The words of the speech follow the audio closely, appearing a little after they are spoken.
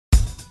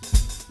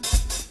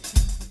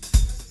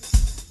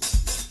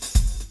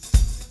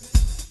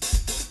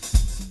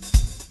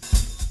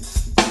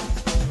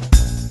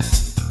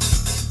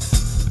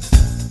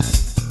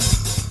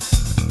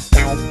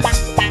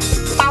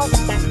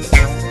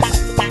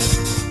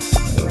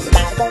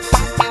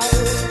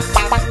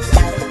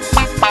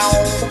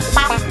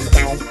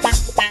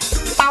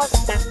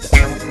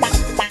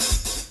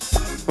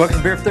Welcome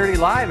to Beer 30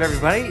 Live,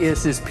 everybody.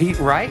 This is Pete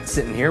Wright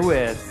sitting here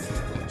with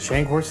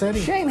Shane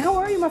Corsetti. Shane. How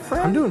are you, my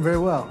friend? I'm doing very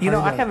well. You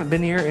know, I haven't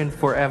been here in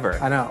forever.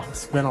 I know.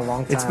 It's been a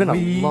long time. It's been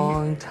a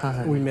long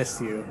time. We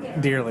missed you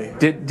dearly.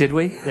 Did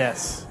we?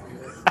 Yes,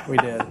 we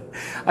did.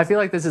 I feel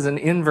like this is an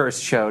inverse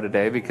show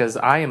today because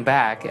I am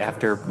back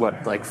after,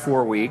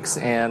 4 weeks,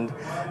 and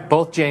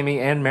both Jamie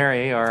and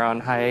Mary are on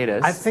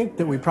hiatus. I think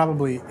that we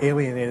probably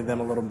alienated them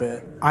a little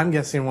bit. I'm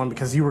guessing one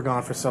because you were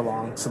gone for so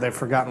long, so they've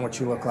forgotten what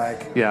you look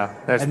like. Yeah,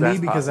 that's And me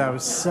because possible. I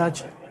was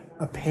such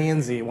a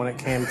pansy when it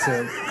came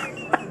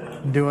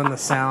to doing the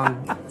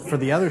sound for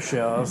the other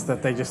shows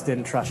that they just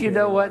didn't trust me. You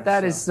know anymore, what?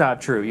 That so. is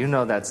not true. You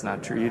know that's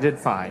not true. You did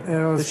fine.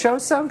 was- The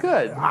shows sound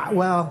good.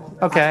 Well,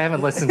 Okay, I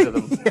haven't listened to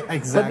them. yeah,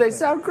 exactly. But they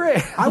sound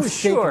great. I was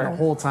shaking sure. the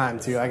whole time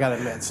too. I got to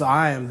admit. So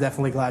I am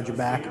definitely glad you're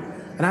back,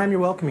 and I'm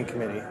your welcoming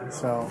committee.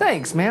 So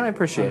Thanks, man. I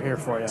appreciate it. I'm here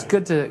for you. It's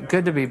good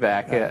to be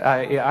back.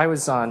 I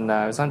was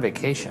on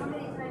vacation.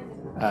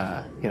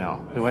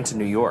 We went to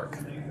New York.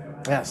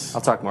 Yes.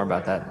 I'll talk more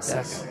about that in a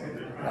second. Yes.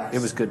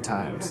 It was good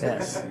times.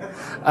 Yes.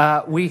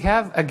 We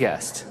have a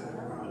guest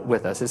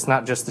with us. It's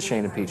not just the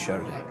Shane and Pete show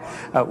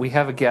today. We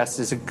have a guest.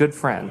 Is a good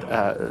friend.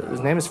 His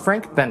name is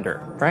Frank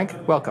Bender. Frank,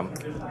 welcome.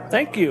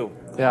 Thank you.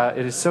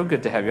 It is so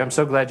good to have you. I'm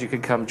so glad you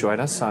could come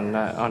join us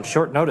on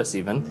short notice,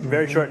 even.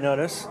 Very short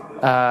notice.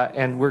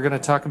 And we're going to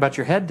talk about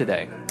your head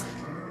today.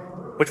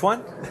 Which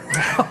one?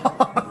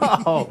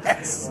 Oh,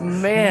 Yes.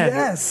 man.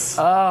 Yes.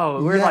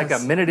 Oh, we're Yes. like a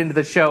minute into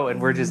the show and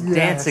we're just Yes.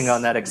 dancing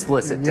on that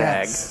explicit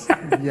Yes.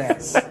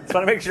 Yes. Just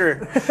want to make sure.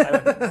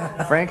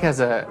 tag. Frank has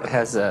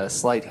a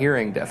slight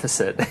hearing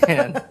deficit,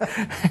 and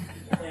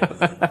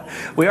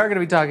we are going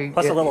to be talking.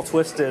 Plus a little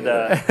twisted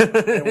and warped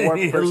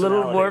a personality.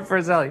 little more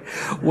personality.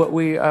 What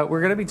we're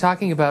going to be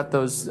talking about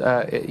those,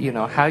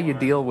 how you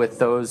deal with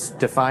those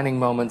defining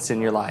moments in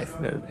your life,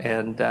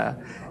 and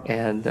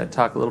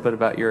talk a little bit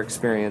about your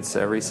experience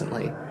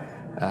recently,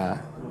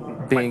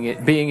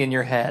 being in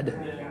your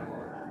head.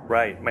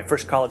 Right. My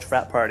first college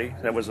frat party.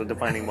 That was a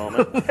defining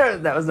moment.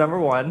 That was number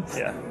one.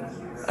 Yeah.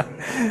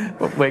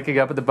 Waking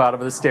up at the bottom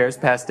of the stairs,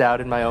 passed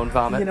out in my own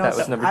vomit. You know, That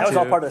was number that two. was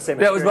all part of the same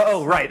That was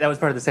experience. right. That was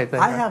part of the same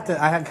thing. I kind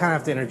of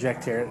have to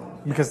interject here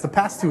because the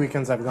past 2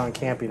 weekends I've gone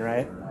camping,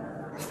 right?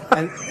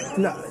 And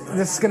no,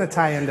 this is going to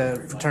tie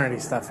into fraternity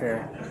stuff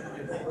here.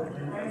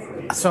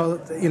 So,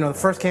 the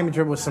first camping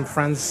trip was some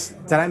friends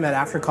that I met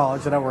after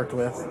college that I worked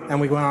with,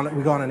 and we go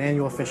on an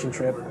annual fishing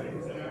trip.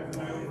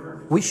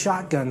 We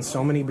shotgunned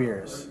so many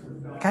beers.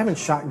 I haven't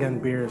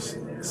shotgunned beers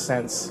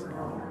since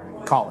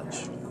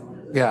college.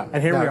 Yeah.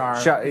 And here we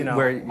are,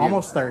 where you-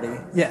 almost 30.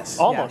 Yes.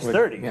 Almost yeah.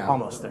 30. Yeah.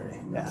 Almost 30.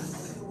 Yeah.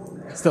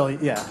 Still,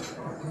 yeah.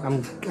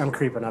 I'm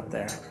creeping up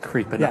there.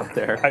 creeping Yeah. up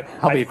there.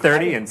 I'll be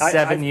 30 in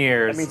 7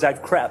 years. That means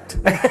I've crept.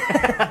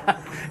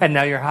 And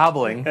now you're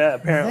hobbling. Yeah,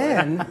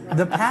 apparently. Then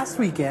the past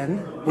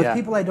weekend with Yeah.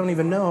 people I don't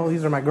even know,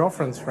 these are my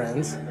girlfriend's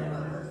friends.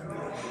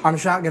 I'm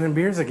shotgunning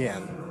beers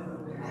again.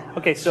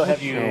 Okay, so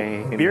have you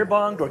Shane. beer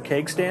bonged or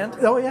keg stand?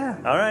 Oh yeah.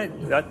 All right.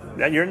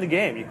 That you're in the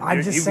game.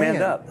 I'm just You've saying.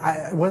 manned up.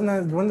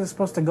 Wasn't this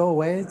supposed to go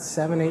away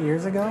 7-8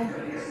 years ago?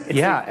 It's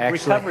Yeah, the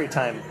actually. recovery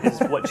time is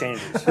what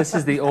changes. This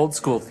is the old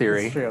school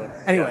theory. True.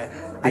 Anyway,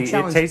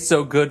 It tastes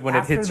so good when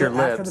it hits your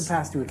After the lips.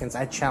 past 2 weekends,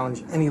 I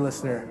challenge any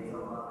listener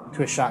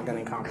to a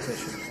shotgunning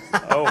competition.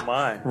 Oh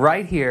my.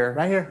 Right here.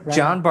 Right here, right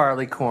John here.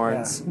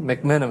 Barleycorns,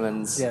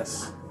 McMinimans.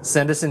 Yes.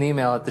 Send us an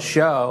email at the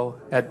show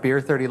at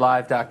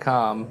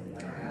beer30live.com.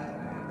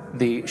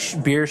 The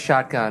beer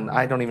shotgun.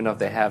 I don't even know if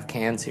they have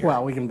cans here.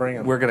 Well, we can bring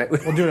them. We'll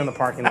We'll do it in the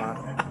parking lot.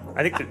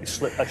 I think a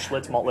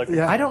Schlitz malt liquor.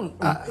 Yeah. I don't.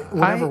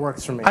 Whatever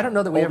works for me. I don't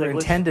know that we Old ever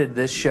English. intended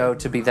this show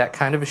to be that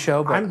kind of a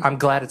show, but I'm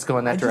glad it's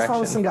going that I just all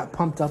of a sudden direction. got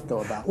pumped up though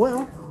about.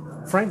 Well,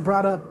 Frank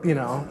brought up.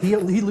 He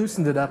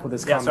loosened it up with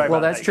his Yeah, comment. sorry Well,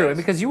 about that's that, true, guys.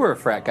 because you were a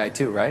frat guy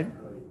too, right?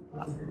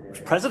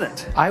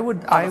 President. I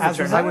would. as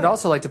was I would I.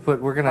 also like to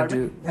put. We're gonna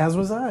do. As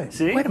was I.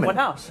 See? Wait a minute. What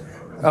house?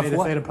 Of Beta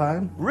what? Theta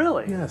Pi.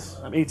 Really? Yes.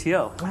 I'm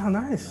ATO. Wow,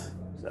 nice.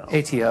 So.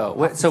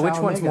 ATO. So which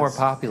one's Alamegas. more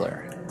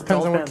popular?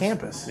 Depends on what Depends.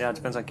 campus. Yeah, it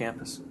depends on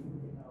campus.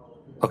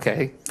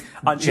 Okay.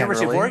 On the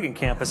University of Generally. Oregon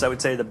campus, I would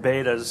say the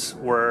betas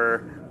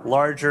were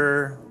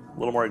larger, a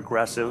little more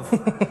aggressive.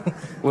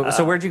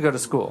 So where'd you go to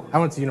school? I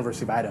went to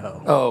University of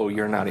Idaho. Oh,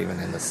 you're not even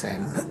in the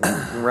same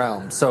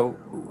realm. So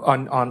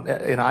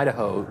in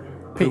Idaho,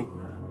 Pete.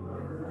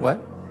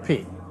 what?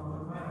 Pete.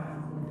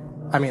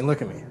 I mean,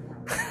 look at me.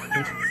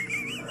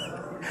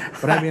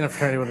 Would I be in a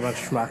fraternity with a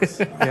bunch of schmucks?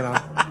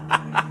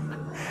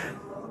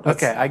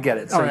 Okay, I get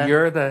it. So All right.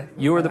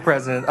 you were the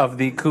president of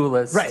the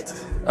coolest. Right.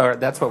 Or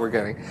that's what we're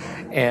getting.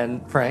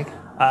 And Frank,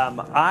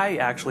 I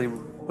actually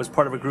was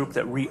part of a group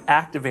that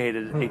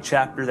reactivated a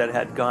chapter that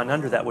had gone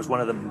under. That was one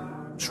of the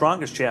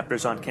strongest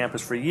chapters on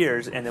campus for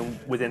years, and then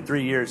within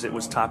 3 years, it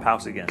was top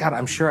house again. God,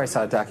 I'm sure I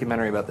saw a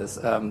documentary about this.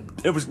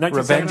 It was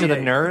Revenge of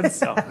the 1978. Nerds.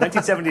 No,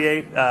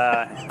 1978.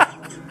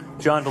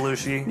 John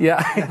Belushi.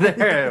 Yeah,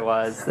 there it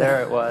was.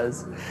 There it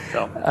was.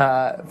 So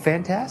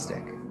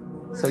Fantastic.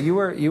 So you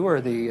were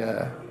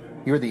the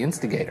You were the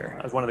instigator.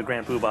 I was one of the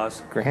grand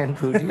poobahs. Grand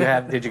Poo,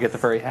 did you get the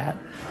furry hat?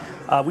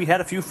 We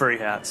had a few furry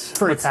hats.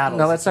 Furry paddles.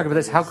 Now let's talk about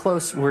this. How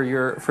close were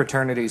your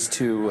fraternities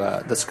to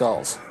the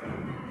skulls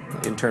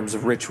in terms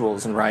of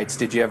rituals and rites?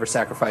 Did you ever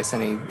sacrifice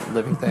any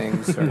living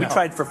things? Or We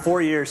tried for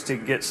 4 years to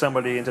get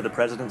somebody into the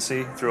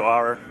presidency through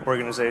our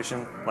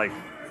organization, like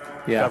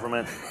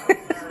government.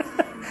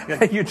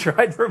 You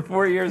tried for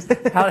 4 years.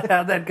 How'd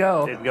that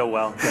go? Didn't go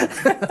well.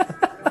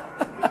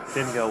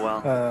 Didn't go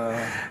well.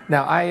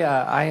 Now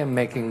I am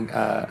making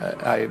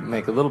I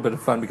make a little bit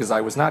of fun because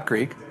I was not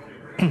Greek.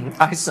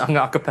 I sung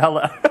a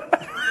cappella.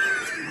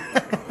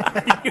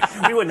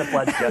 We wouldn't have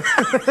pledged yet.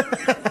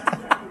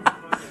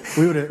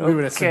 We would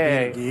have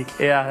said being a geek.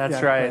 Yeah,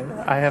 that's right.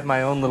 Okay. I have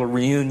my own little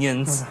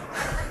reunions.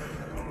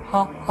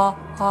 Ha ha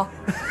ha.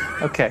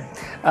 Okay.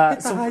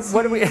 So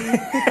what do we?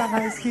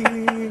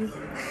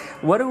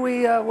 What do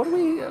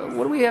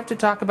we have to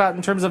talk about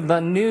in terms of the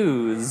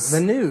news?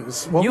 The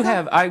news. Well,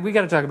 We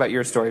got to talk about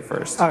your story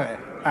first. All right.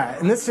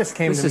 And this just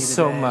came to me This is today.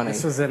 so money.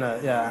 This was in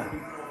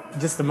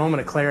just a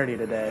moment of clarity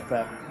today.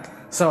 But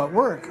so at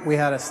work we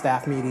had a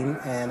staff meeting,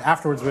 and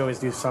afterwards we always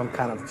do some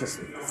kind of just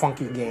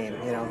funky game,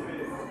 you know.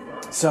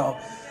 So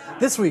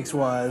this week's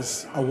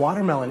was a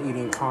watermelon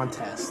eating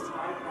contest,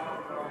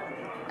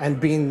 and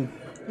being,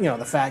 you know,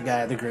 the fat guy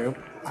of the group,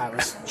 I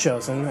was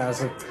chosen. I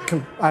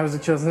was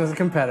chosen as a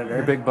competitor.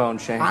 Your big bone,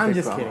 Shane. I'm big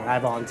just bone. kidding. I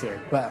volunteered,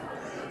 but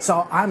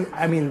so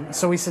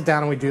so we sit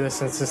down and we do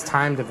this, and it's this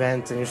timed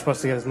event, and you're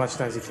supposed to get as much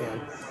done as you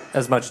can.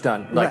 As much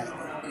done, like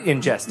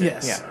ingested.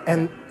 Yes. Yeah.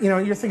 And you know,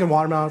 you're thinking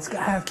watermelon.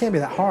 It can't be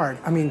that hard.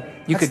 I mean,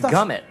 You that could stuff's-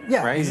 gum it,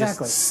 Yeah, right? You just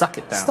exactly. suck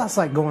it down. Stuff's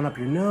like going up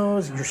your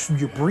nose.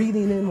 You're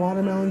breathing in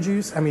watermelon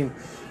juice. I mean,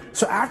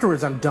 so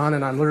afterwards I'm done,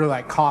 and I'm literally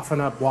like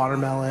coughing up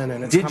watermelon,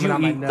 and it's Did coming you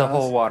out my eat nose. the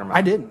whole watermelon?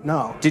 I didn't.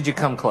 No. Did you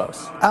come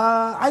close?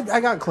 I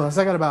got close.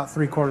 I got about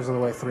 3/4 of the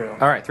way through.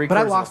 All right, 3/4 But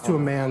I of the lost to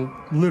whole- a man,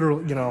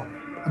 literally, you know,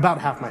 about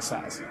half my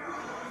size,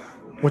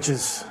 which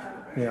is,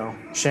 you know,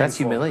 shameful. That's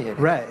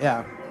humiliating. Right?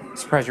 Yeah.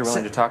 Surprised you're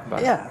willing to talk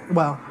about it. Yeah.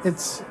 Well,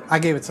 I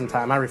gave it some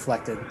time. I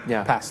reflected.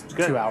 Yeah. Past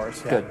Good. 2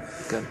 hours. Yeah.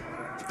 Good.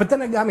 But then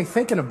it got me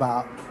thinking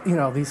about, you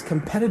know, these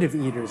competitive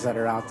eaters that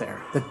are out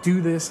there that do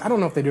this. I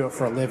don't know if they do it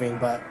for a living,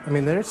 but I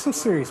mean, there's some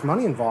serious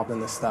money involved in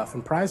this stuff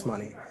and prize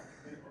money.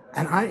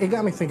 And it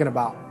got me thinking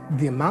about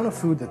the amount of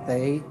food that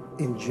they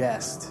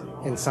ingest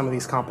in some of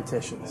these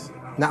competitions.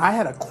 Now, I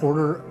had a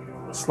quarter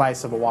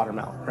slice of a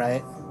watermelon,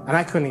 right? And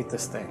I couldn't eat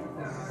this thing.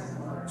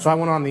 So I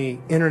went on the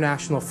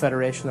International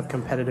Federation of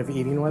Competitive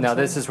Eating website. Now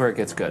this is where it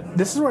gets good.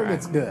 This is where it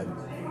gets good.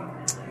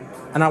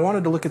 And I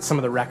wanted to look at some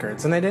of the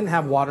records, and they didn't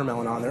have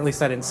watermelon on there. At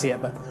least I didn't see it.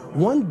 But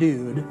one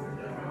dude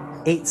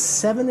ate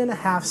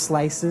 7.5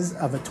 slices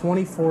of a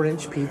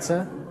 24-inch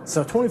pizza.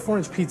 So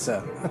 24-inch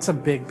pizza, that's a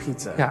big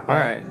pizza. Yeah. All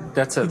right.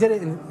 That's He did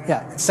it in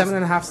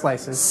 7.5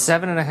 slices,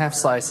 7.5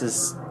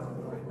 slices.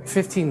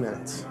 15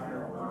 minutes.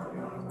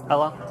 How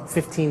long?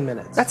 15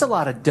 minutes. That's a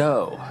lot of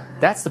dough.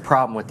 That's the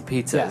problem with the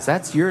pizzas. Yeah.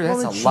 That's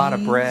Well, a the lot of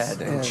cheese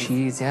bread and and-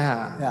 cheese.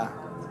 Yeah. Yeah.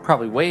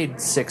 Probably weighed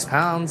 6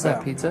 pounds. That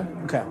Yeah. pizza.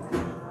 Okay.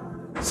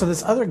 So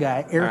this other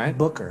guy, Eric All right.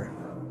 Booker,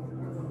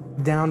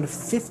 downed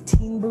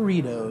 15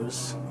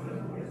 burritos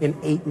in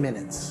 8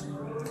 minutes.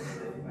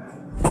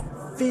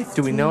 15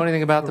 Do we know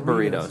anything about the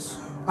burritos?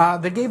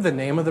 They gave the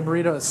name of the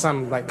burrito. It's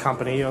some like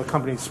company. You know,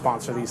 companies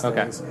sponsor these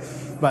Okay. things.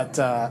 But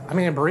I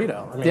mean, a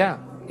burrito. I mean, Yeah.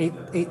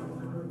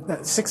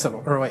 6 of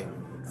them. Or wait,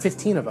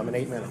 15 of them in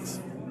 8 minutes.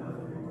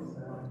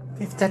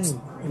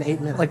 15 in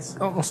 8 minutes. Like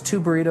almost 2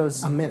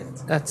 burritos a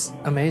minute. That's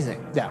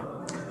amazing. Yeah.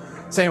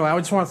 So anyway, I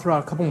just want to throw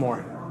out a couple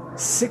more.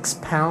 6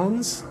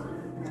 pounds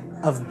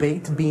of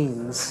baked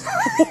beans.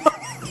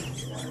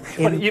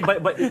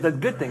 But the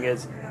good thing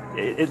is,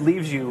 it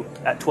leaves you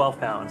at 12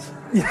 pounds.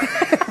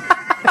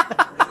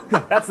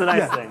 That's the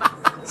nice thing.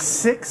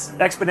 6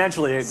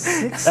 Exponentially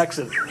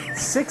exit.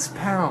 6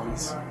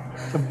 pounds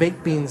of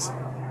baked beans.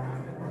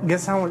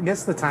 Guess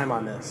the time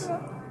on this?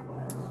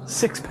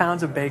 6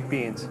 pounds of baked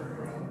beans.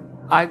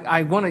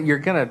 I want to. You're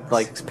gonna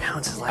like. 6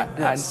 pounds is like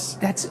this.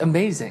 That's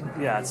amazing.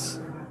 Yeah, it's.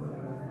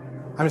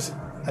 I'm just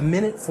a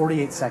minute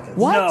 48 seconds.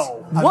 What?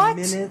 No. What? A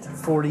minute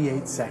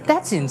 48 seconds.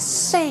 That's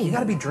insane. You got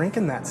to be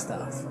drinking that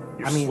stuff.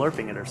 You're I mean,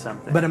 slurping it or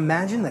something. but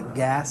imagine the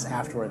gas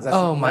afterwards. That's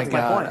Oh my That's my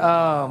god. point.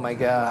 Oh my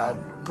god.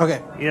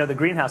 Okay. You know, the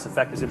greenhouse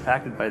effect is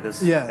impacted by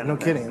this. Yeah, kind no of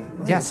thing. kidding.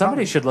 Yeah, You somebody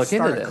probably should look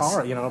start into a this.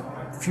 car, you know,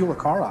 fuel a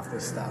car off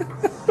this stuff.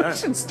 You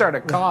should start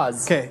a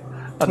cause. Okay.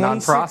 A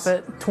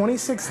nonprofit.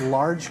 26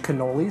 large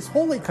cannolis.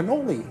 Holy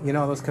cannoli. You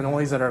know, those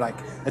cannolis that are like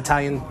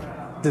Italian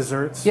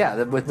desserts.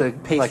 Yeah, with the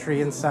pastry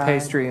like, inside.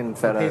 pastry and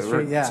feta, Pastry,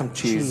 or yeah, some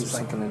cheese, or cheese,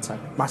 like- something inside.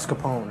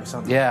 Mascarpone or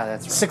something. Yeah,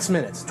 that's right. 6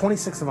 minutes.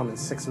 26 of them in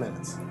 6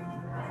 minutes.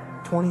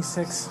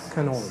 26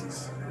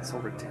 cannolis. It's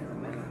over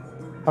 10 minutes.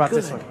 How about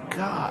this one?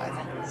 God.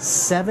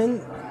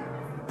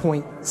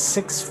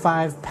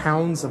 7.65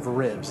 pounds of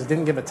ribs. It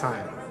didn't give a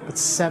time, but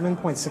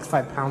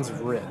 7.65 pounds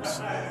of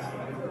ribs.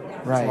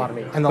 Right. a lot of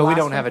meat. And the But we last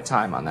don't one- have a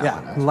time on that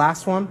Yeah, one.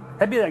 last one.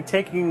 That'd be like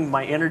taking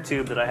my inner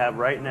tube that I have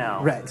right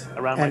now Right.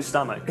 around my And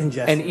stomach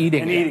Ingesting. And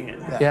eating and it. eating it.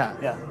 Yeah.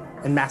 Yeah.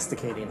 And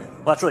masticating it.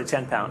 Well, that's really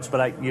 10 pounds,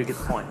 but you get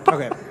the point.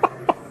 Okay.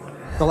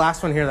 the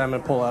last one here that I'm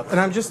going to pull up, and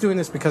I'm just doing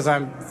this because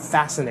I'm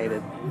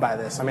fascinated by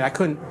this. I mean, I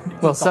couldn't. Well,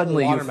 eat the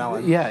suddenly whole you,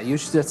 watermelon.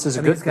 this is a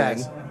And good these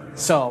guys. thing.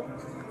 So,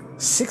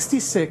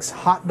 66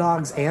 hot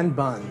dogs and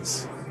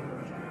buns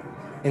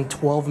in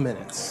 12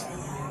 minutes.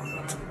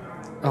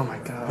 Oh my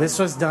God. This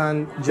was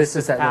done This just is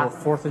this that past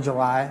little- 4th of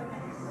July,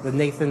 the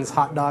Nathan's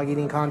hot dog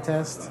eating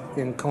contest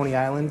in Coney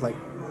Island. Like,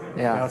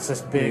 Yeah. it's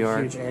this New big,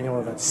 York. huge annual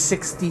event.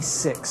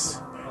 66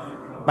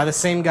 by the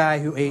same guy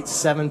who ate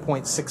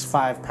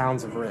 7.65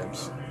 pounds of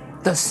ribs.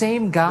 The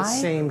same guy? The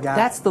same guy.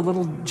 That's the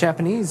little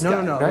Japanese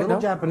guy. No. Right?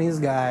 Little Japanese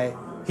guy.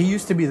 He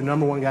used to be the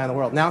number one guy in the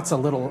world. Now it's a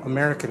little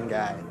American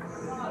guy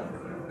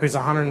who's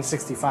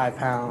 165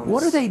 pounds.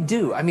 What do they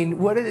do? I mean,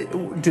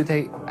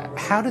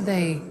 how do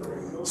they,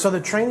 So the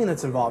training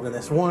that's involved in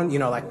this, one,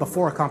 like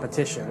before a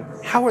competition.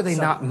 how are they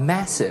not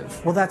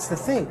massive? Well, that's the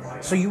thing.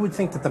 So you would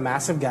think that the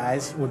massive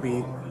guys would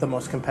be the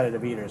most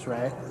competitive eaters,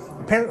 right?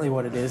 Apparently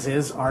what it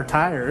is our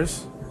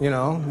tires,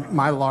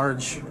 my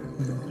large,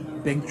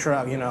 big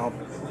truck,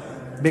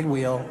 big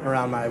wheel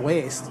around my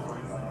waist,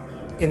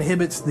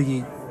 inhibits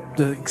the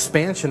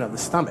expansion of the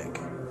stomach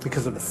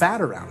because of the fat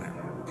around there.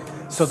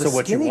 So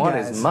what you skinny want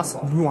guys, is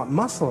muscle. You want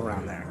muscle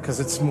around there because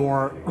it's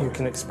more, you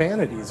can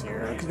expand it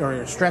easier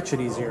or stretch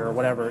it easier or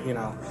whatever,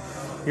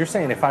 You're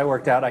saying if I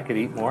worked out, I could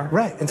eat more?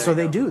 Right, and so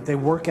they do. They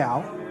work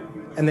out,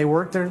 and they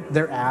work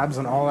their abs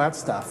and all that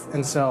stuff.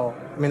 And so,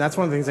 I mean, that's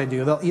one of the things they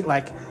do. They'll eat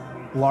like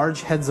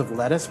large heads of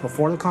lettuce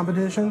before the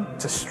competition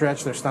to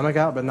stretch their stomach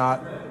out, but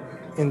not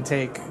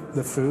intake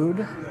the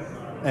food.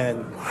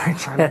 And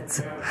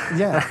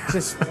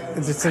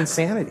it's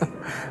insanity.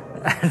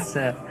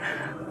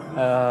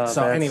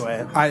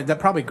 Anyway, that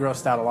probably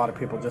grossed out a lot of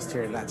people just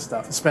hearing that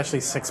stuff, especially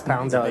 6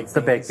 pounds of baked it's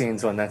the baked beans.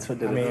 beans one. That's what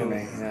did it for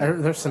me. Yeah.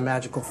 There's some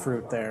magical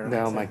fruit there.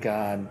 Oh my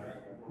God.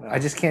 I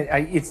just can't.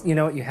 It's you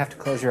know what? You have to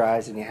close your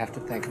eyes and you have to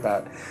think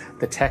about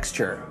the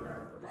texture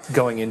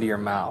going into your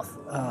mouth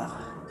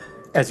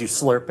as you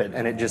slurp it,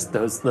 and it just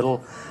those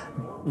little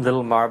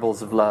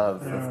marbles of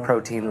love, of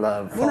protein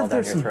love, I wonder fall if down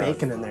there's your some throat.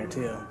 bacon in there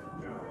too.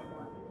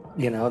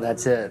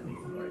 That's it.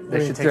 They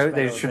Really should takes throw.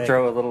 They better should with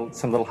throw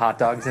some little hot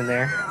dogs in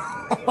there.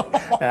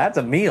 Now, that's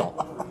a meal.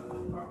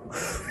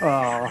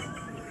 Oh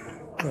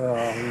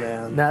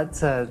man.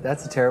 That's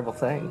a terrible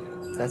thing.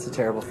 That's a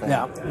terrible thing.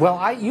 Yeah.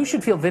 Well, you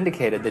should feel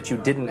vindicated that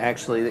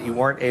you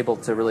weren't able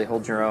to really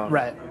hold your own.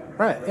 Right.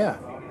 Yeah.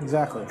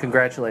 Exactly.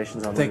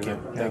 Congratulations on Thank that.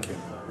 you. Thank you.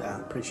 Yeah,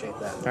 appreciate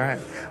that. All right.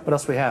 What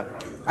else we have?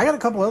 I got a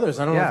couple others.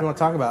 I don't know if Yeah. you want to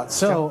talk about.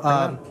 So bring it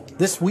on.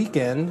 this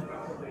weekend,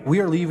 we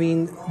are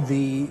leaving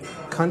the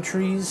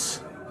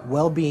country's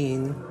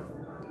well-being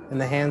in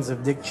the hands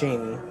of Dick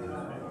Cheney,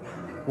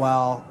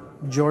 while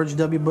George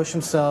W. Bush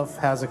himself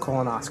has a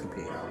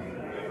colonoscopy.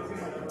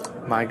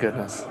 My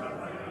goodness.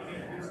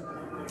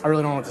 I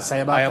really don't know what to say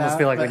about that. I almost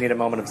feel like we but- need a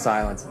moment of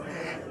silence.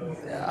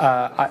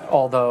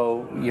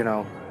 Although, you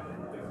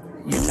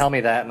tell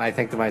me that, and I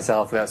think to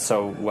myself,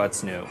 so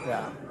what's new?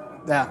 Yeah.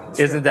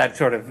 Isn't that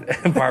sort of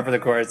par for the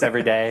course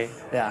every day?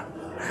 Yeah.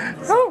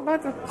 Oh,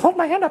 hold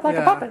my hand up like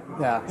a puppet.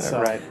 Yeah.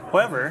 So. Right.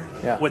 However,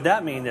 Yeah. would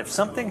that mean if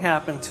something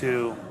happened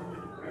to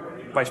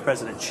Vice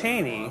President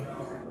Cheney,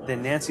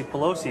 then Nancy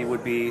Pelosi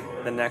would be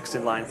the next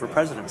in line for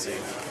presidency?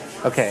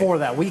 Okay. For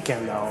that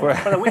weekend, though.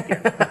 For the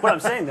weekend. What I'm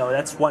saying, though,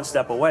 that's one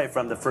step away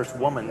from the first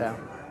woman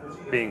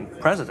being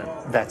president.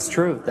 That's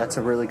true. That's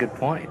a really good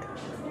point.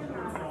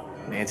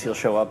 Nancy will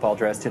show up all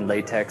dressed in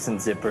latex and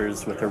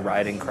zippers with her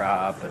riding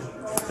crop. And,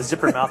 The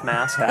zipper mouth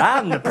mask.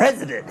 I'm the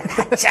president.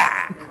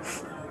 Cha!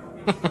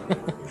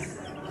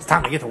 It's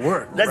time to get to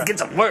work. Let's get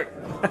some work.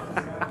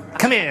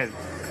 Come here.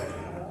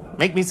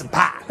 Make me some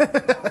pie.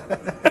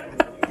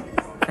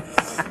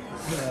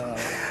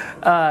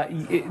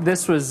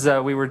 This was,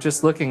 we were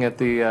just looking at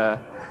the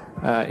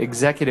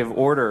executive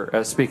order,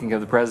 speaking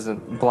of the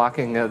president,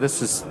 blocking,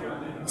 this is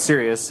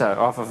serious,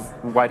 off of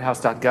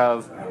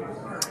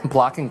whitehouse.gov,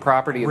 blocking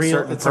property of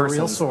certain it's a persons.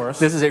 real source.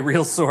 This is a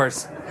real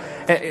source.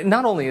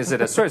 Not only is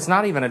it a source, it's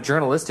not even a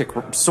journalistic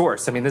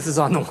source. I mean, this is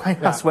on the White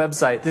House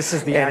website. This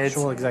is the and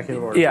actual it's-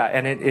 executive order. Yeah,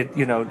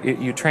 and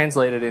you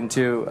translate it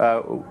into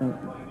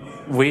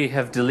we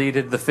have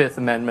deleted the Fifth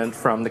Amendment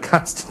from the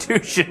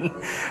Constitution,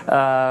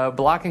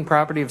 blocking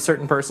property of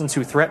certain persons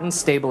who threaten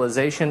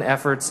stabilization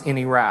efforts in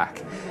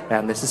Iraq.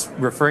 And this is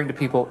referring to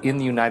people in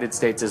the United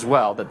States as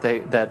well, that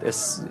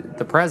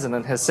the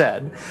president has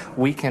said,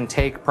 we can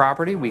take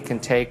property, we can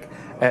take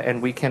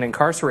and we can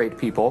incarcerate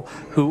people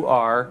who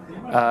are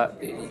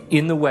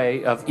in the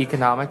way of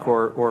economic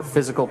or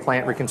physical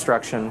plant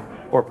reconstruction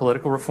or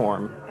political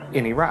reform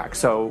in Iraq.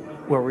 So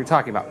what are we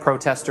talking about?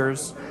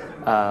 Protesters,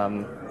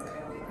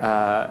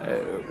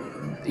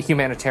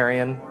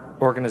 humanitarian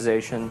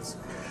organizations,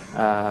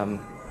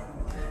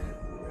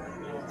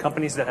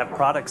 Companies that have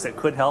products that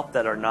could help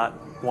that are not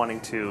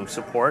wanting to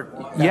support.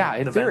 Yeah,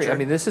 in the theory. venture. I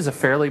mean, this is a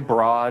fairly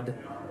broad,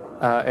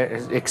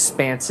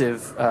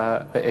 expansive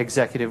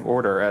executive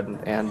order,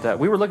 and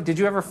we were looking. Did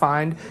you ever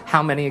find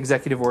how many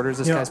executive orders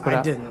this guy's put I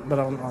out? didn't, but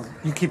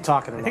you keep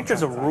talking. I think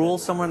there's a rule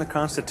somewhere in the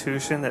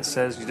Constitution that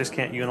says you just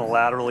can't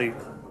unilaterally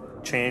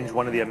change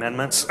one of the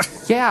amendments.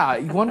 Yeah,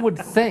 one would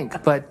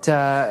think, but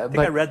I think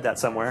I read that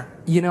somewhere.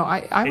 you know,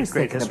 I was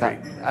grade thinking history.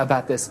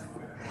 about this.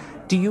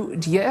 Do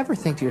you ever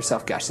think to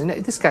yourself, gosh, and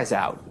this guy's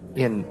out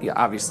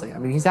obviously, I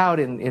mean, he's out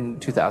in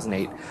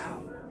 2008.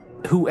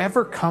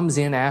 Whoever comes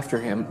in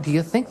after him, do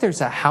you think there's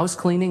a house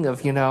cleaning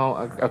of,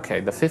 okay,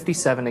 the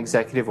 57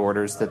 executive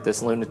orders that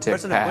this lunatic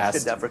President Bush passed?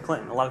 did that for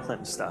Clinton, a lot of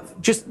Clinton stuff.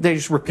 They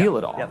just repeal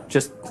it all. Yep.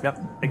 Just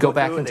They go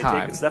back through in and they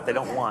time. take stuff they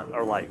don't want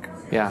or like.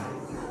 Yeah.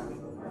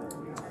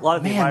 A lot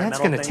of the Man, that's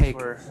going environmental to things take.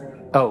 were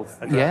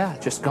Yeah,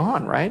 just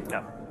gone, right?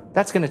 Yeah.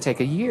 That's going to take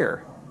a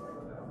year.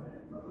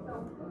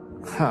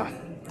 Huh.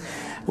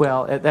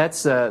 Well,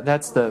 that's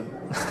that's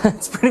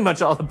pretty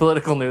much all the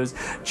political news.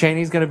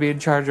 Cheney's going to be in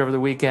charge over the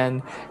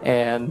weekend,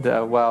 and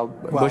while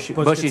Bushy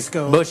get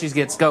scoped, Bushy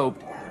gets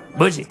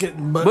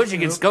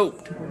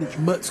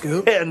scoped, Butt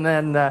scoop. and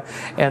then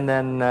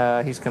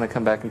he's going to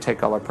come back and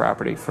take all our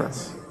property for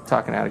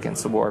talking out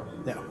against the war.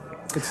 Yeah,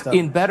 good stuff.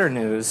 In better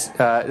news,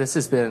 this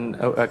has been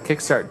a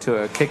kickstart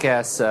to a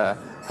kick-ass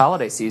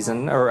holiday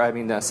season,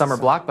 summer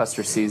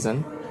blockbuster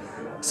season.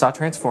 Saw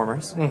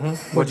Transformers.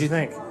 Mm-hmm. What'd you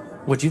think?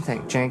 What'd you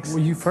think, Jenks? Well,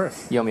 you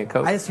first. You owe me a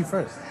Coke. I asked you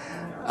first.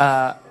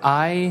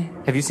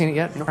 Have you seen it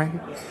yet, Frankie?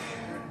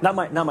 Not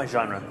my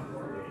genre.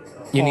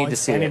 You need to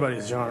see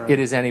anybody's genre. It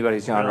is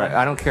anybody's genre. Really?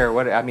 I don't care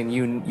what. I mean,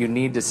 you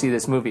need to see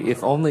this movie,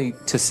 if only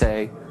to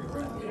say,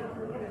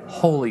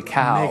 "Holy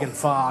cow!" Megan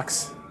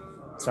Fox.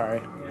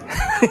 Sorry.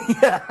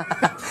 Yeah.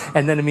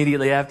 And then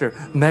immediately after,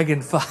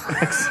 Megan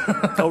Fox.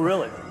 Oh,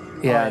 really?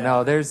 Yeah. yeah.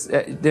 No,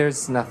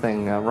 there's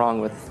nothing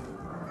wrong with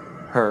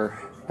her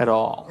at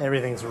all.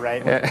 Everything's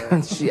right. With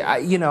her.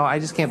 I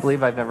just can't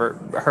believe I've never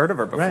heard of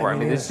her before. Right, I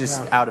mean, it's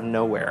just yeah. out of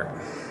nowhere,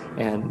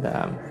 and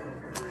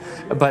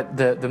but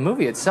the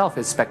movie itself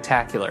is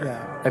spectacular.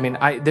 Yeah. I mean,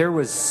 there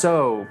was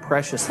so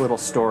precious little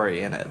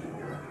story in it,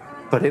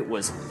 but it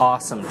was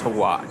awesome to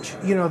watch.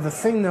 The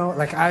thing though,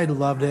 like I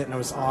loved it and it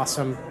was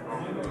awesome.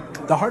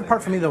 The hard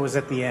part for me though was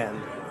at the end.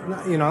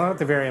 Not at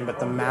the very end, but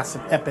the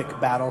massive epic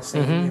battle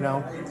scene.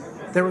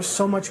 Mm-hmm. There was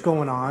so much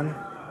going on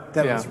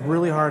that Yeah. was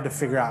really hard to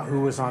figure out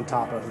who was on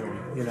top of whom.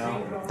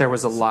 There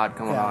was a lot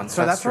going on.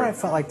 So that's where true. I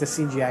felt like the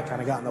CGI kind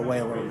of got in the way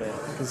a little bit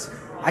because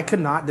I could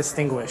not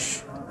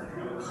distinguish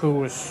who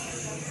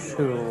was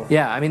who.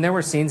 Yeah, I mean, there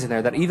were scenes in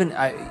there that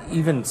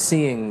even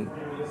seeing.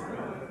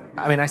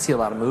 I mean, I see a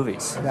lot of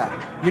movies.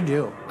 Yeah, you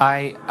do.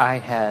 I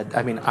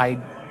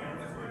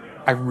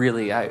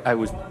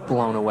was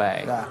blown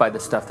away by the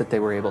stuff that they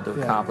were able to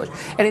accomplish,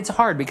 and it's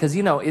hard because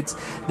it's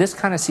this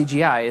kind of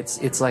CGI. It's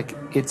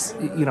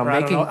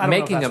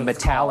making a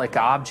metallic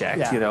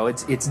object. Yeah.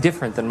 It's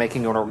different than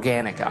making an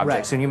organic object.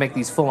 Right. So when you make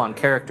these full-on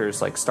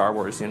characters like Star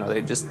Wars,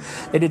 they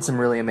did some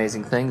really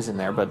amazing things in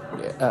there. But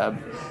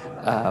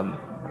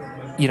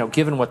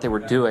given what they were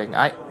doing,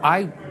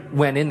 I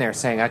went in there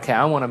saying, okay,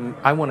 I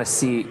want to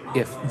see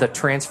if the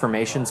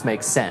transformations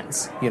make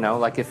sense.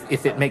 Like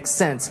if it makes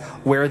sense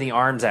where the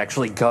arms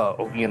actually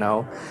go.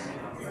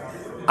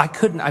 I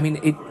couldn't. I mean,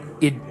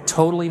 it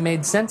totally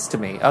made sense to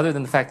me, other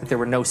than the fact that there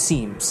were no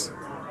seams.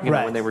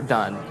 When they were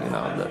done,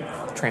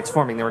 the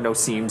transforming, there were no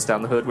seams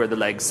down the hood where the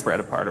legs spread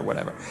apart or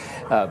whatever.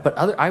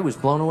 I was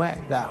blown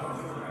away. Yeah.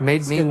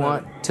 Made me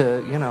want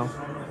to,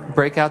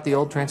 break out the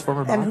old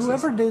Transformer boxes. And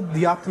whoever did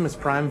the Optimus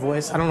Prime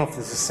voice, I don't know if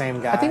it's the same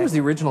guy. I think it was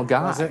the original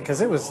guy. Was it?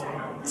 Because it was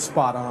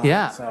spot on.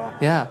 Yeah, So.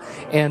 yeah.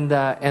 And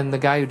the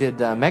guy who did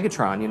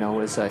Megatron,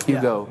 was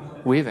Hugo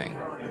Weaving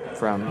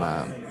from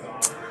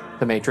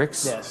The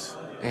Matrix. Yes.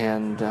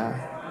 And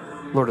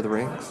Lord of the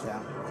Rings.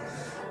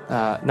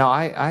 Yeah. No,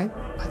 I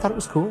thought it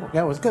was cool.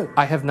 Yeah, it was good.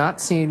 I have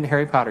not seen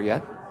Harry Potter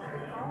yet.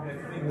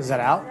 Is that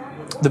out?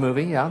 The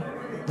movie, yeah.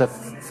 The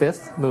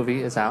fifth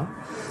movie is out.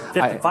 Fifth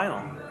and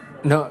final.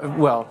 No,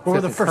 well, What were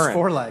fifth the and first current.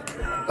 four like?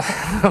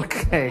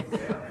 Okay,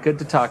 good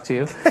to talk to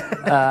you.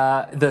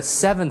 The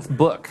seventh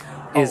book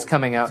is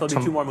coming out so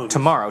there'll be two more movies.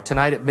 tomorrow,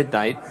 tonight at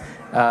midnight.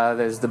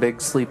 There's the big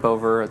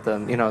sleepover at the,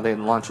 they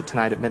launch it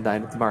tonight at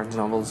midnight at the Barnes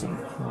Nobles and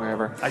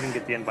wherever. I didn't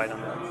get the invite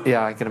on that.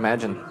 Yeah, I can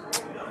imagine.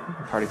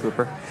 Party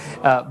pooper.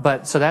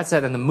 But so that's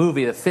it. And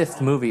the fifth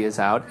movie is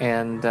out.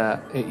 And, I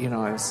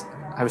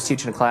was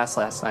teaching a class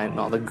last night and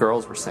all the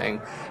girls were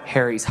saying,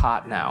 Harry's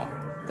hot now.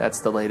 That's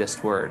the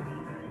latest word.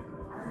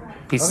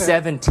 He's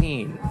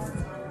 17.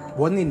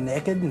 Wasn't he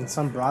naked in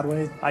some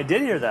Broadway? I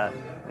did hear that.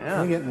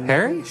 Yeah.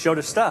 Harry? He showed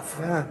his stuff.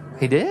 Yeah.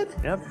 He did?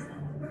 Yep.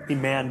 He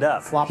manned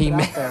up. Flopped it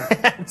out there.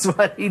 That's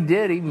what he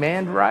did. He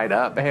manned right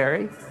up,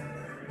 Harry.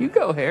 You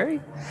go,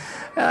 Harry.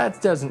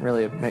 It doesn't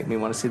really make me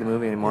want to see the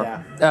movie anymore.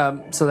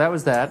 Yeah. So that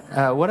was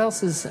that. What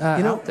else is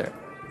out there?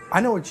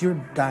 I know what you're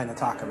dying to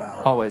talk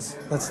about. Always.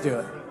 Let's do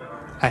it.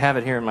 I have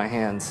it here in my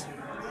hands.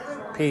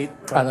 Pete,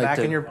 put it back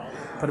in your pants.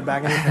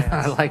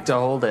 I like to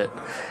hold it.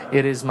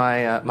 It is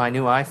my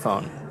new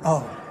iPhone.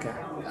 Oh, okay.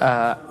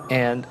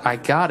 And I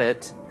got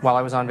it while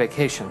I was on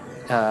vacation.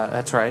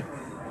 That's right.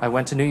 I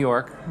went to New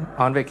York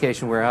on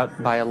vacation. We were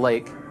out by a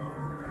lake,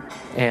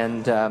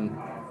 and about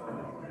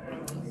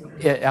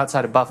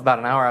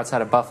an hour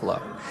outside of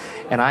Buffalo.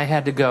 And I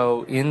had to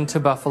go into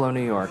Buffalo,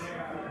 New York,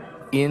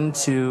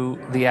 into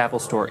the Apple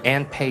Store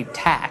and pay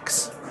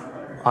tax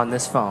on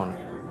this phone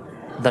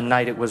the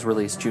night it was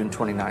released, June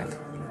 29th.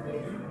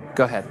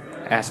 Go ahead.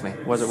 Ask me.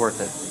 Was it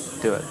worth it?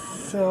 Do it.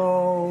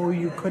 So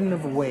you couldn't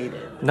have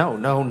waited.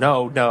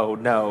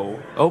 No.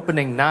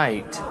 Opening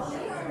night.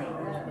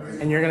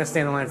 And you're going to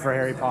stand in line for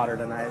Harry Potter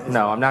tonight?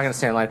 No, I'm not going to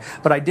stand in line.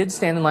 But I did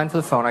stand in line for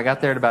the phone. I got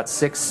there at about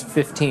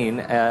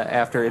 6:15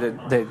 after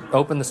they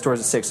opened the stores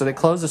at 6. So they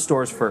closed the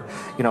stores for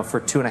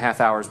 2.5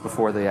 hours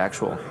before the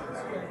actual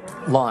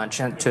launch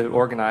and to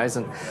organize.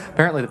 And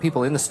apparently the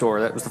people in the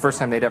store, that was the first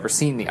time they'd ever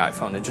seen the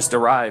iPhone. It just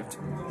arrived.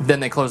 Then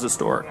they closed the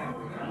store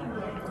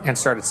and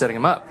started setting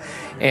them up.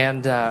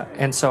 And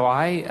so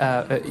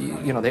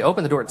they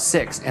opened the door at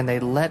 6 and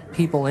they let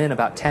people in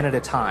about 10 at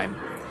a time.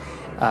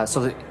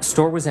 So the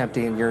store was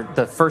empty, and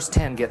the first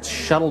 10 gets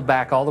shuttled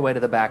back all the way to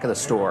the back of the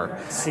store.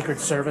 Secret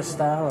Service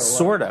style, or what?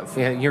 Sort of.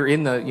 You're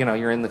in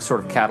the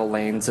sort of cattle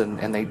lanes,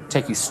 and they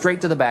take you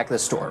straight to the back of the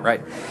store,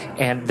 right?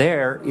 And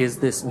there is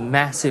this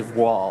massive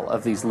wall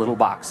of these little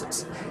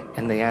boxes,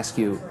 and they ask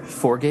you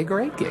 4 gig or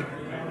 8 gig.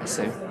 I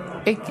say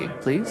 8 gig,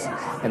 please,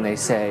 and they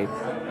say,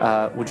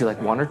 would you like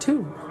 1 or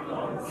 2?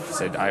 I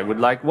said, I would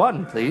like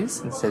 1, please.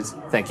 And it says,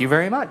 thank you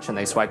very much. And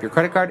they swipe your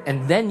credit card,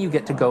 and then you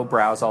get to go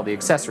browse all the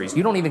accessories.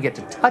 You don't even get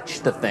to touch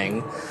the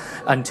thing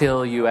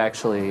until you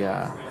actually,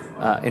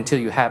 until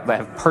you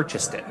have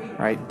purchased it,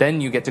 right?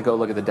 Then you get to go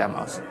look at the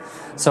demos.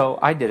 So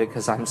I did it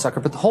because I'm a sucker.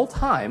 But the whole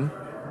time,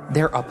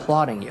 they're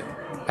applauding you.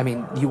 I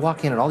mean, you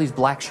walk in and all these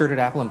black-shirted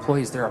Apple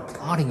employees, they're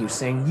applauding you,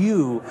 saying,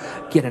 you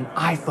get an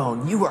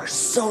iPhone. You are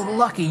so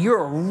lucky. You're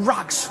a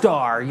rock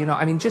star.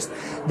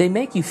 They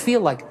make you feel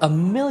like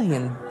 $1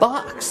 million.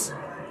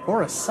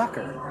 Or a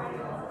sucker.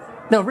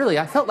 No, really,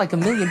 I felt like $1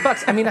 million.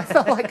 I mean, I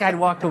felt like I'd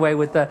walked away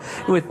with a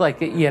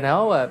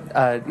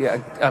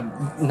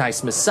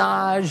nice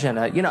massage, and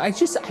I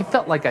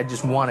felt like I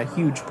just won a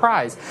huge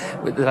prize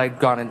that I'd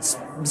gone and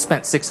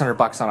spent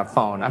 $600 on a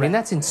phone. I mean,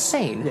 that's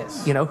insane.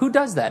 Yes. Who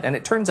does that? And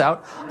it turns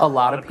out a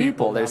lot of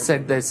people. They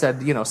said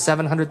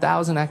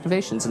 700,000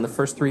 activations in the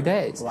first 3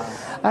 days. Wow.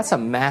 That's a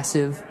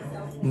massive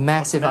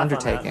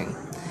undertaking.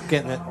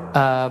 Getting it.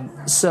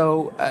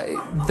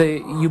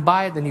 You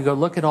buy it, then you go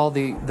look at all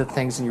the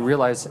things, and you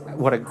realize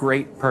what a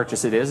great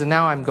purchase it is. And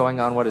now I'm going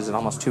on,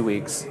 almost 2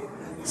 weeks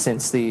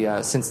since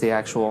the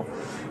actual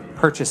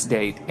purchase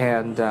date,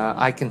 and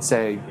I can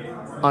say,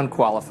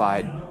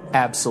 unqualified,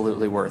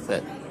 absolutely worth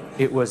it.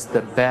 It was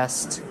the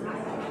best.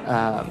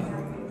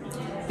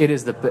 It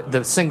is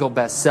the single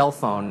best cell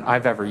phone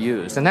I've ever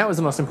used, and that was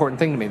the most important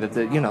thing to me. That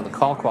the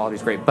call quality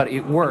is great, but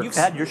it works. You've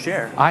had your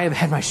share. I have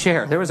had my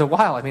share. There was a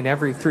while. I mean,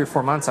 every 3 or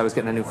 4 months I was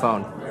getting a new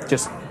phone,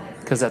 just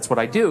because that's what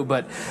I do.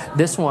 But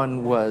this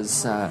one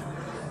was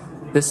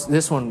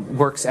this one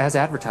works as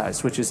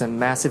advertised, which is a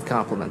massive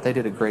compliment. They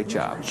did a great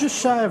job.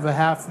 Just shy of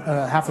half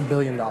 $500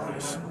 million.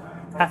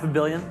 $500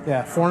 million?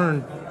 Yeah,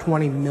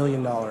 $420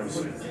 million.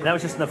 And that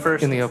was just in the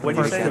first. In the open What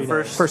did you say?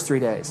 The first 3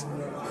 days.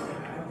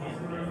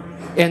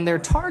 And their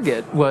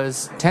target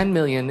was 10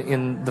 million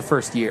in the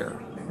first year,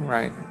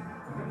 right?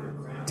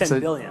 10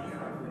 billion.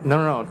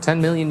 No,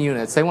 10 million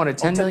units. They wanted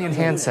 10 million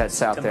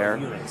handsets out 10 there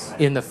million units.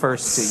 in the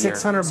first year.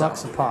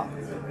 $600 a pop.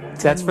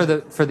 That's for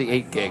the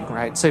 8 gig,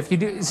 right? So if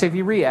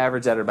you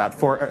re-average that at about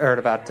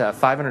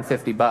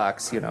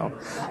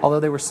 $550, although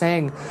they were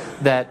saying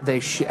that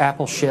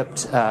Apple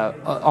shipped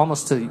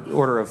almost to the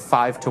order of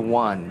 5 to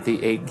 1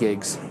 the 8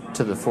 gigs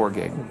to the 4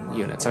 gig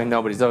units. I mean,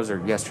 those are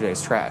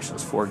yesterday's trash.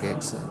 Those 4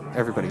 gigs,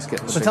 everybody's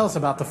getting. So tell us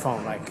about the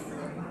phone,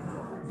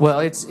 Well,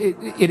 it's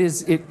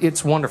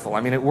wonderful.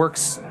 I mean, it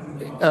works,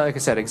 like I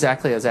said,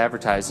 exactly as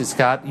advertised. It's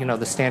got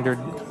the standard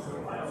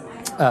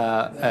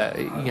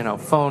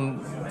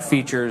phone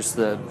features.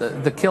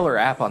 The killer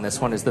app on this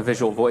one is the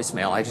visual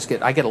voicemail.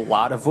 I get a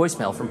lot of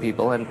voicemail from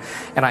people, and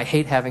I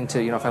hate having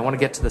to, if I want to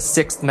get to the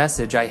 6th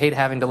message, I hate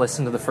having to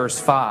listen to the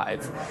first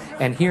 5.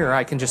 And here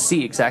I can just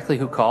see exactly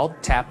who called,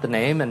 tap the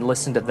name, and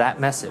listen to that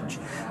message.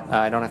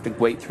 I don't have to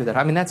wait through that.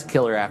 I mean, that's a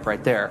killer app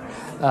right there.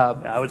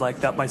 I would like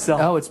that myself.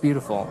 Oh, it's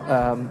beautiful.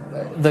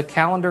 The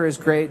calendar is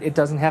great. It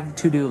doesn't have a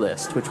to-do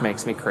list, which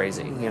makes me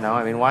crazy.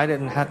 I mean, why they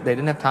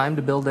didn't have time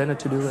to build in a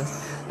to-do list?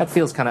 That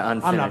feels kind of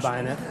unfinished.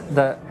 I'm not buying it.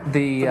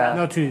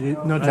 No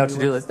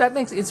to-do list.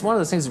 It's one of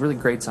those things that really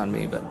grates on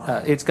me. But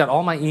it's got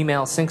all my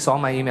email, syncs all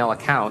my email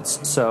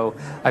accounts. So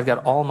I've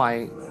got all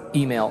my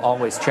email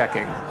always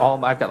checking.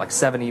 I've got like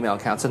 7 email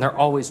accounts, and they're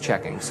always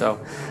checking. So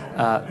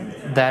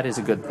that is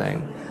a good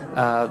thing.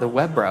 The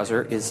web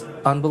browser is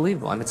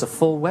unbelievable. I mean, it's a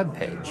full web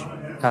page.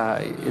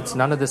 It's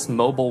none of this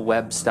mobile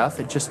web stuff.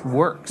 It just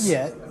works.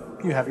 Yeah,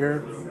 you have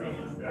your.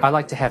 I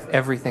like to have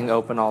everything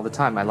open all the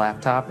time. My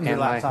laptop and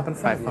my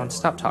phone.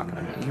 Stop talking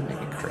to me. You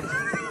make me crazy.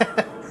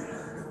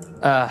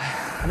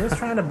 I'm just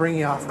trying to bring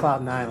you off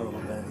cloud 9 a little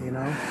bit.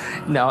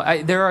 No,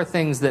 there are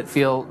things that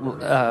feel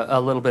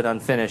a little bit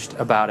unfinished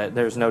about it.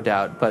 There's no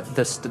doubt. But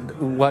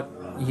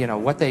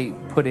what they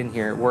put in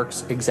here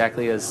works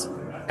exactly as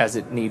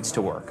it needs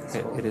to work.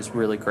 It is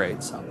really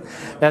great. So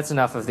that's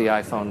enough of the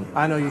iPhone.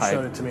 I know you hype.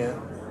 showed it to me. It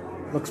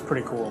looks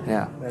pretty cool.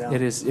 Yeah,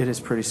 it is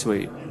pretty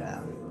sweet.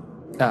 Yeah.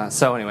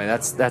 So anyway,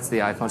 that's the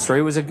iPhone story.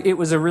 It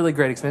was a really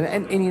great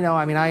experience, and you know,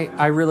 I mean,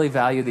 I really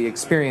value the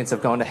experience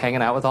of going to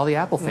hanging out with all the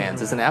Apple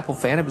fans. As an Apple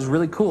fan, it was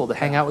really cool to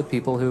hang out with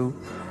people who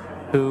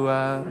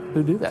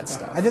do that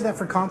stuff. I did that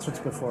for concerts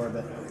before,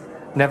 but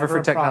Never for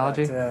a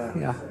technology. product,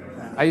 Yeah,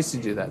 I used to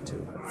do that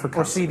too. For or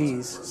concerts.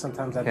 CDs.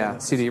 Sometimes I do Yeah,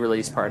 that. CD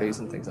release parties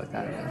and things like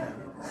that. Yeah.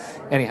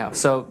 Anyhow,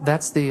 so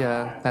that's the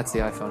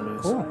iPhone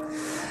news. Cool.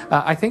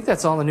 I think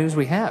that's all the news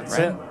we have,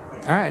 right?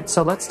 That's All right,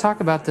 so let's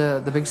talk about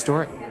the big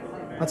story.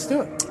 Let's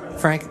do it.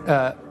 Frank,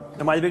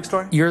 Am I the big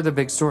story? you're the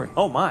big story.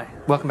 Oh my!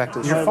 Welcome back to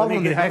the You're show.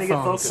 following the let me get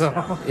iPhone, focused so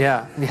now.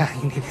 Yeah,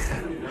 you need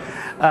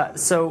that.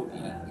 So,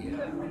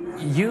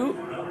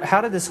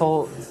 how did this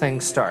whole thing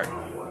start?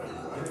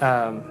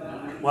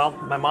 Well,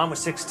 my mom was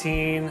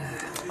 16.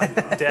 My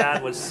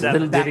dad was 7.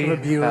 Little Back ditty of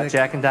a Buick. about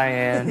Jack and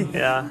Diane.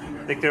 Yeah,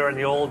 I think they were in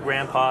the old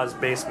grandpa's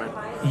basement.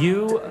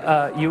 You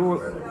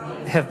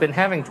have been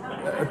having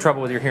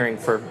trouble with your hearing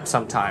for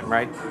some time,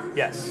 right?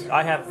 Yes,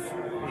 I have.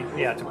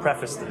 Yeah, to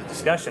preface the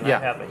discussion, Yeah.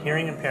 I have a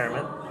hearing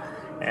impairment,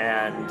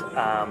 and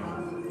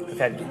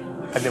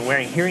I've been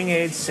wearing hearing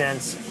aids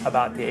since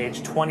about the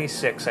age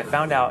 26. I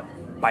found out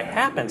by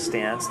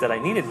happenstance that I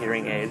needed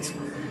hearing aids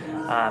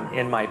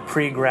in my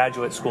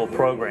pre-graduate school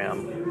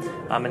program.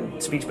 I'm in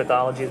speech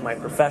pathology is my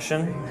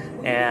profession,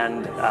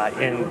 and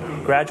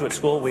in graduate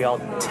school we all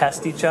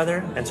test each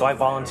other, and so I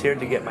volunteered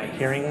to get my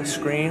hearing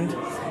screened,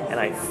 and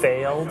I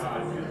failed.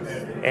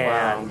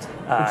 And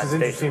which is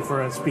interesting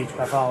for a speech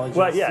pathologist.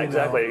 well, yeah, you know.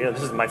 exactly. You know,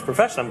 this is my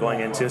profession I'm going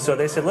into. So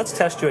they said, let's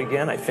test you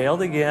again. I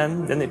failed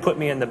again. Then they put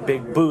me in the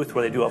big booth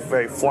where they do a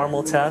very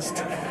formal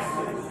test.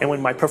 And when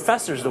my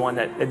professor's the one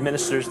that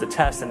administers the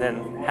test and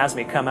then has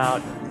me come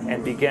out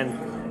and begin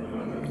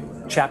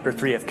chapter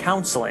 3 of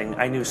counseling,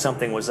 I knew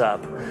something was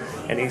up.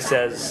 And he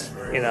says,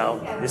 you know,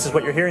 this is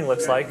what your hearing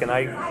looks like. And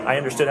I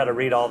understood how to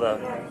read all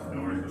the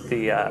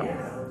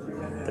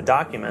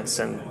documents,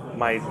 and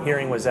my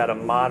hearing was at a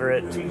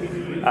moderate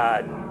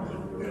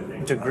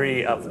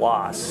degree of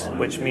loss,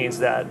 which means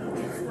that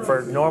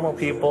for normal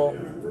people,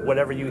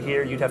 whatever you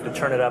hear, you'd have to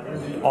turn it up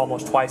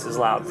almost twice as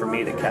loud for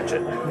me to catch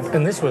it.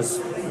 And this was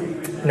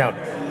now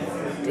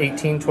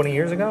 18, 20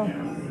 years ago?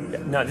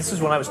 No, this is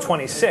when I was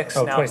 26.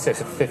 Oh, Now,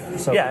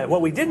 26. So yeah,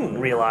 what we didn't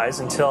realize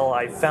until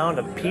I found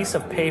a piece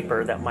of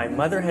paper that my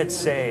mother had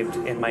saved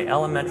in my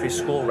elementary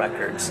school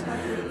records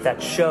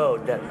that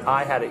showed that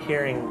I had a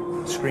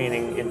hearing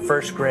screening in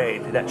first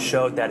grade that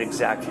showed that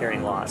exact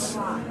hearing loss.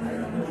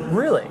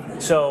 Really?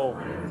 So,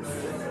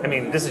 I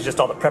mean, this is just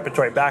all the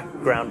preparatory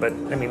background, but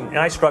I mean, and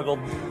I struggled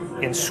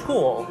in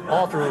school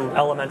all through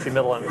elementary,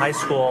 middle, and high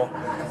school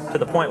to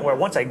the point where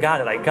once I got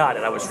it,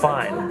 I was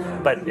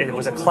fine. But it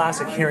was a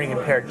classic hearing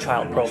impaired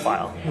child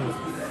profile.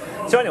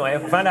 So anyway, I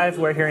found out I have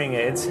to wear hearing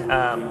aids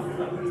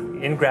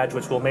in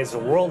graduate school. It made a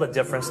world of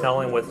difference, not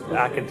only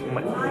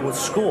with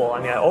school. I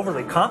mean, I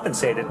overly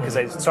compensated because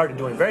I started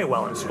doing very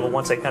well in school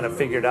once I kind of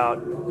figured out,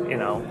 you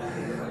know,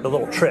 the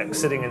little tricks,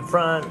 sitting in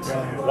front,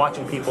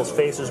 watching people's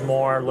faces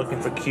more,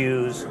 looking for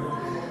cues,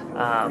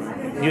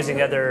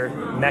 using other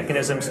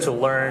mechanisms to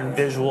learn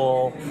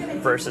visual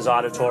versus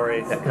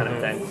auditory, that kind of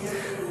thing.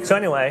 So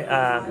anyway,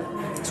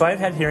 so I've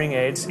had hearing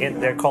aids.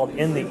 They're called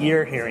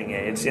in-the-ear hearing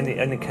aids,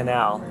 in the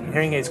canal.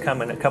 Hearing aids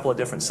come in a couple of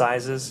different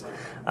sizes.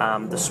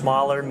 The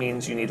smaller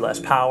means you need less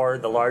power.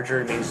 The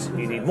larger means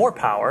you need more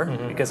power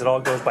because it all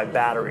goes by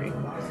battery.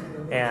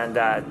 And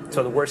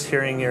so the worse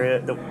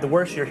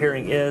your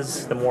hearing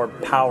is, the more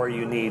power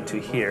you need to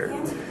hear.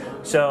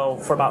 So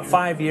for about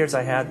 5 years,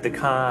 I had the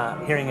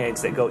hearing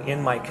aids that go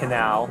in my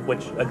canal,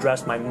 which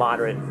addressed my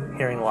moderate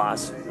hearing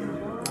loss.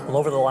 Well,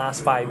 over the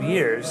last 5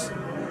 years,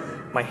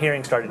 my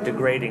hearing started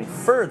degrading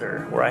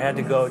further, where I had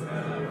to go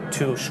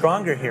to a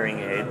stronger hearing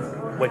aid,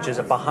 which is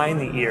a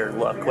behind-the-ear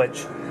look,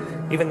 which,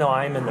 even though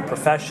I'm in the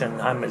profession,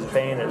 I'm as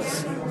vain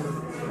as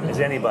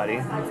anybody,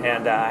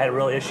 and I had a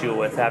real issue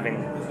with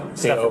having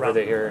stuff over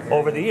the ear.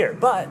 Over the ear.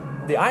 But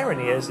the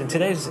irony is, in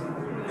today's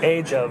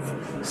age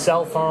of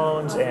cell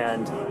phones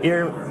and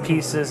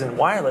earpieces and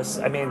wireless,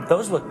 I mean,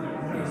 those look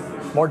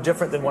more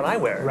different than what I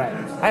wear. Right.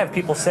 I have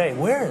people say,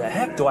 where the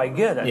heck do I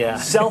get a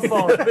cell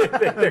phone?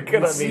 They're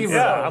gonna be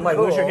I'm like,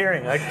 what's your cool.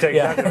 hearing? I can tell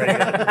you exactly where to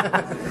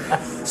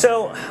get it.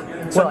 So,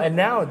 Well, and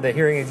now the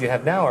hearing aids you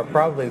have now are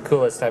probably the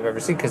coolest I've ever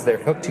seen because they're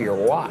hooked to your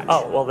watch.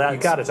 Oh, well, that's... You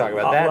got to talk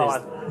about that. well,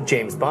 Is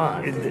James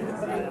Bond.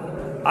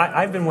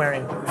 I've been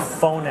wearing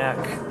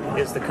Phonak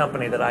is the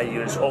company that I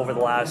use over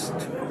the last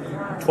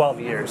 12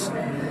 years.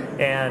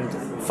 And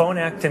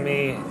Phonak to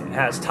me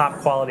has top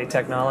quality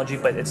technology,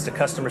 but it's the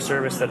customer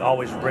service that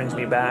always brings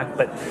me back.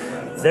 But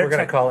We're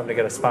going to call him to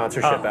get a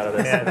sponsorship out of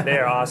this. Yeah,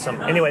 they're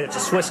awesome. Anyway, it's a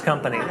Swiss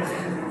company.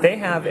 They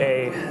have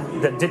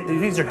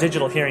these are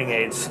digital hearing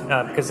aids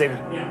because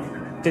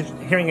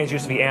hearing aids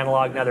used to be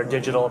analog, now they're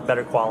digital,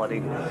 better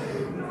quality.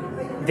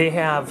 They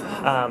have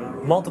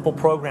multiple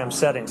program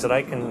settings that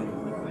I can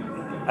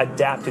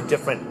adapt to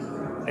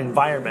different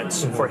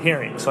environments for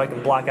hearing, so I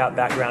can block out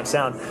background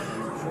sound.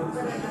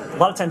 A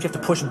lot of times you have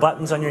to push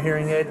buttons on your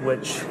hearing aid,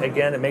 which,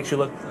 again, it makes you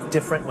look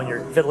different when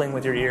you're fiddling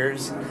with your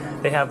ears.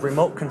 They have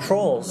remote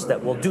controls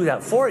that will do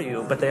that for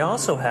you, but they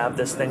also have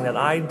this thing that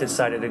I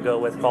decided to go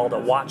with called a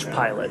watch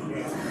pilot.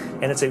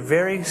 And it's a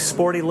very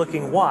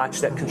sporty-looking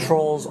watch that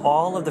controls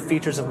all of the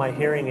features of my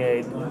hearing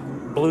aid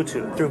through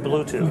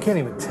Bluetooth. You can't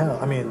even tell.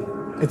 I mean,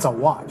 it's a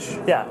watch.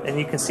 Yeah, and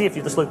you can see if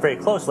you just look very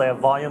closely, I have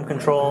volume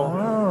control.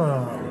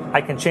 Oh. I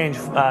can change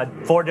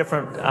 4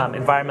 different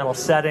environmental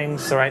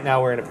settings. So right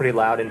now we're in a pretty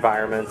loud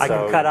environment. I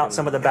can cut out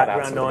some of the cut out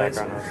background some of the noise.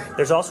 background noise.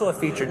 There's also a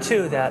feature,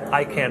 too, that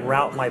I can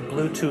route my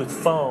Bluetooth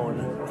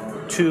phone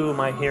to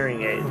my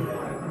hearing aid.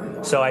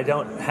 So I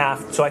don't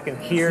have, so I can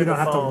hear You the don't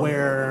have phone. to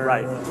wear...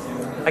 Right.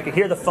 I can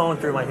hear the phone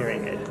through my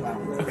hearing aid.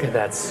 Okay,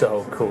 that's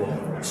so cool.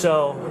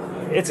 So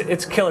it's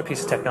a killer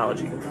piece of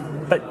technology.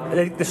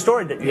 But the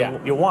story that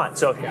you want,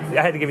 so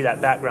I had to give you that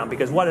background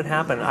because what had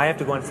happened, I have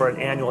to go in for an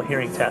annual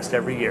hearing test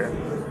every year.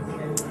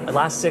 The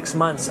last 6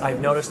 months, I've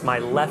noticed my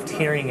left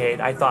hearing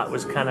aid I thought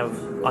was kind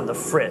of on the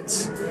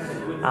fritz.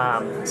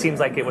 Seems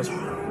like it was,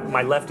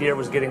 my left ear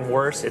was getting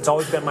worse. It's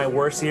always been my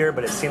worst ear,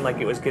 but it seemed like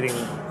it was getting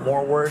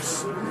more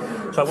worse.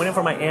 So I went in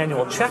for my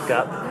annual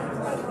checkup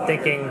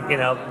thinking,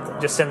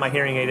 just send my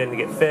hearing aid in to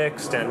get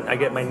fixed and I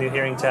get my new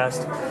hearing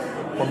test.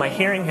 Well, my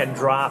hearing had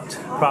dropped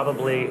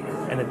probably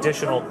an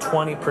additional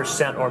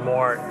 20% or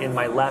more in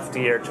my left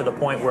ear to the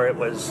point where it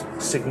was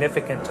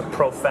significant to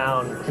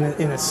profound.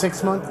 In a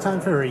 6-month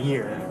time frame or a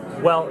year?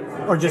 Well,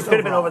 or just it could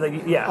have been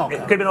overall? it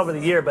could have been over the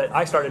year, but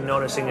I started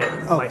noticing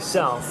it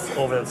myself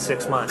over the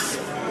 6 months.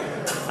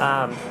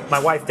 My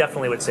wife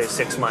definitely would say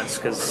 6 months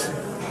because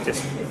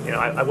just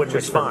I wouldn't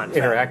respond.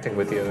 Interacting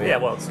with you. Yeah,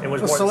 well, it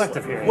was more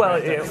selective hearing.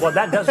 Well,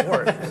 that does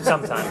work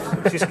sometimes.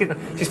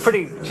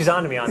 She's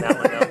on to me on that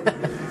one though.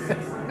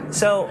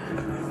 So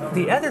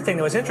the other thing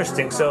that was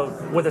interesting, so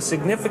with a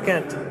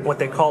significant, what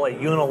they call a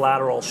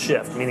unilateral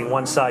shift, meaning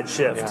one side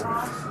shift,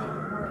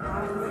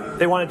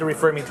 they wanted to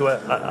refer me to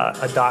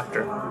a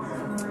doctor.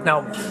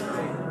 Now,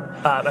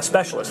 a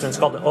specialist, and it's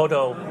called an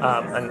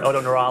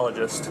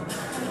otoneurologist.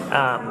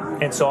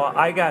 And so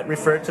I got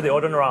referred to the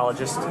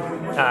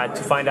otoneurologist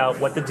to find out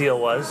what the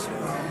deal was.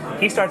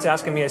 He starts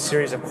asking me a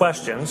series of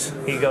questions.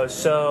 He goes,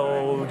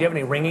 so do you have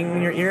any ringing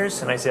in your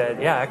ears? And I said,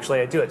 yeah,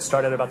 actually I do. It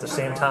started about the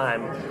same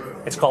time.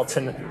 It's called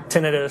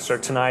tinnitus or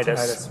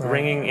tinnitus, right.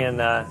 Ringing in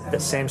the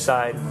same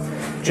side.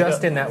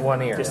 Just in that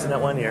one ear. Just in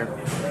that one ear.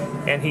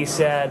 And he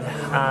said,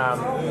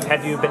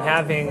 have you been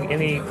having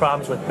any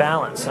problems with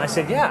balance? And I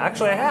said, yeah,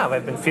 actually I have.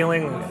 I've been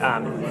feeling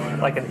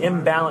like an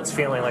imbalanced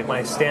feeling, like when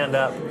I stand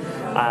up,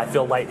 I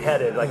feel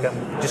lightheaded, like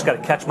I'm just got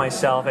to catch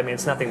myself. I mean,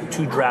 it's nothing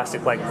too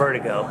drastic like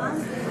vertigo.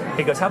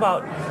 He goes, how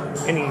about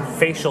any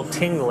facial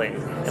tingling?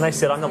 And I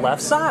said, on the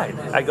left side.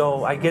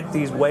 I get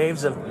these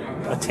waves of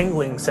a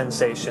tingling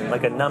sensation,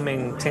 like a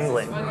numbing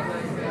tingling.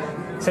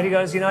 So he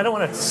goes, I don't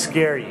want to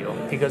scare you.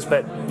 He goes,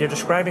 but you're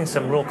describing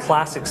some real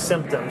classic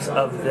symptoms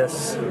of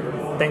this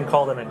thing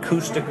called an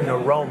acoustic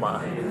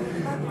neuroma,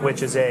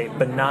 which is a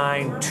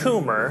benign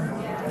tumor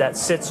that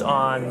sits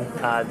on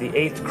the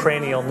 8th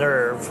cranial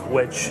nerve,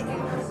 which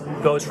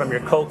goes from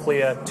your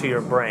cochlea to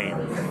your brain.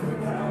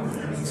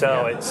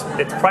 So it's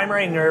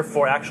primary nerve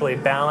for actually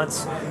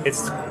balance.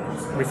 It's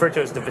referred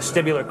to as the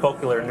vestibular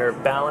cochlear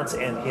nerve, balance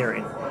and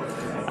hearing,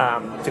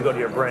 to go to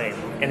your brain.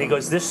 And he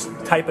goes, this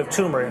type of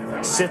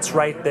tumor sits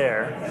right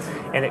there,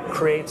 and it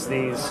creates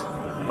these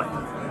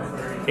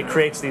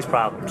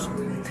problems.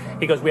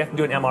 He goes, we have to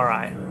do an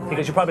MRI. He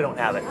goes, you probably don't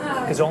have it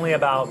because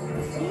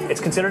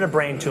it's considered a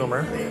brain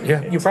tumor.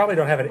 Yeah, you probably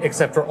don't have it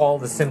except for all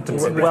the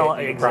symptoms. You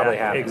probably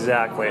have.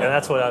 Exactly, and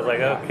that's what I was like.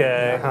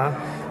 Okay.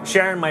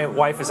 Sharon, my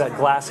wife, is that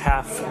glass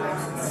half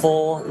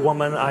full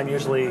woman. I'm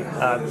usually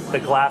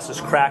the glass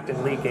is cracked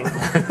and leaking.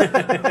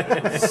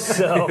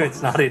 So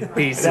it's not in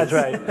pieces. That's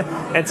right.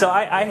 And so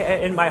I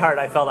in my heart,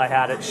 I felt I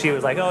had it. She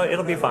was like, "Oh,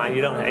 it'll be fine.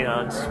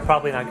 It's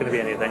probably not going to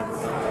be anything."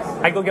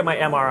 I go get my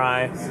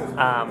MRI.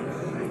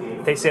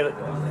 They say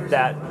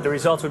that the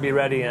results would be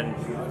ready in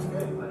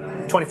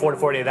 24 to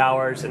 48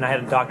 hours, and I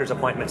had a doctor's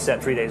appointment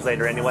set 3 days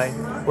later anyway.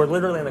 We're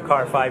literally in the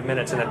car 5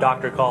 minutes, and the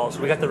doctor calls,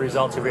 we got the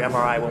results of your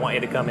MRI, we want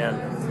you to come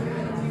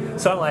in.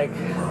 So I'm like,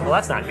 well,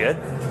 that's not good.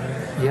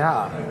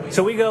 Yeah.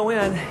 So we go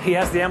in, he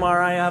has the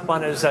MRI up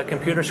on his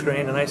computer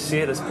screen, and I see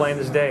it as plain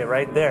as day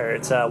right there.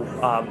 It's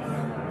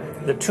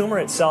the tumor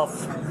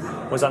itself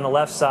was on the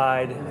left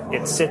side.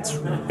 It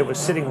was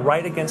sitting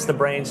right against the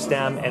brain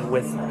stem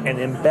and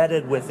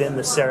embedded within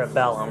the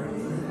cerebellum.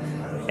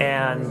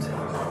 And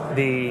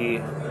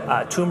the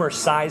tumor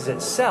size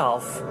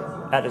itself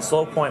at its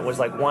low point was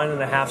like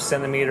 1.5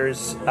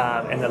 centimeters,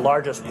 and the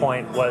largest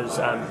point was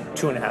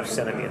 2.5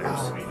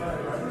 centimeters.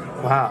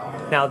 Wow.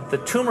 Now, the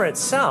tumor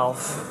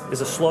itself is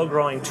a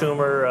slow-growing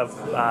tumor of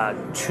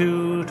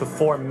 2 to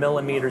 4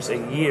 millimeters a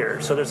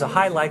year. So there's a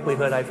high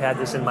likelihood I've had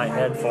this in my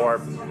head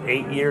for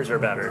 8 years or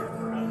better.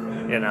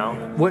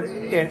 What?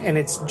 And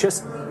it's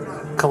just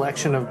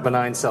collection of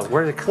benign cells.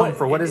 Where did it come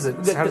from? What is it?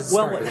 How does it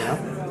start?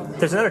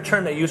 there's another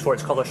term they use for it.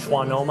 It's called a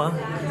schwannoma,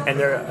 and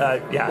they're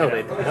They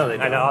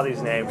I know all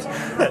these names.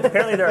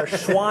 Apparently, there are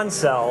Schwann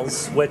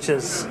cells, which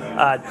is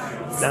I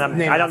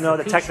don't know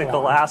the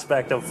technical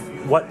aspect of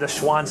what the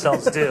Schwann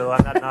cells do.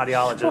 I'm not an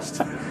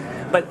audiologist,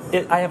 but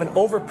I have an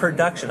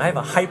overproduction. I have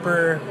a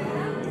hyper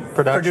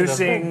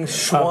producing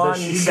Schwann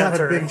You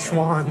center. got a big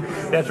Schwann.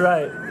 That's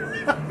right.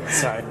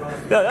 Sorry.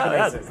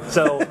 Yeah.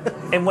 So,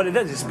 and what it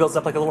does is it builds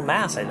up like a little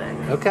mass, I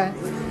think. Okay.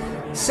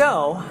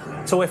 So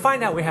we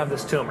find out we have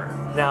this tumor.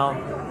 Now,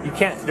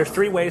 there's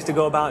 3 ways to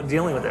go about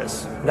dealing with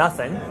this.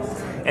 Nothing.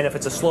 And if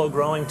it's a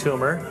slow-growing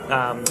tumor...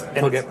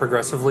 It'll get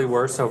progressively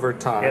worse over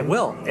time. It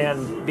will.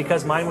 And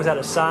because mine was at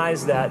a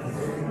size that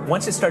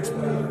once it starts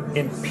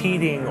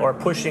impeding or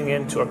pushing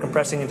into or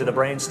compressing into the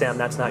brainstem,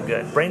 that's not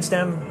good.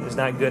 Brainstem is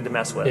not good to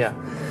mess with. Yeah.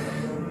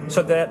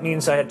 So that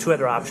means I had 2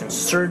 other options: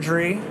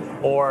 surgery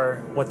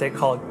or what they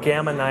call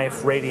gamma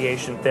knife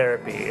radiation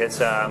therapy. It's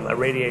a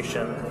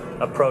radiation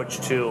approach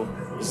to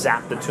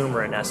zap the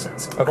tumor, in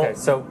essence. Okay,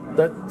 so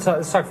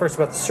let's talk first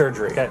about the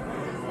surgery. Okay.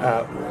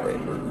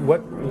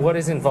 What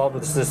is involved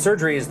with the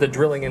surgery? Is the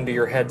drilling into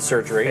your head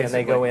surgery, Basically.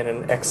 and they go in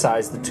and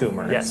excise the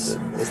tumor. Yes,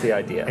 is the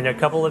idea. And there are a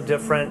couple of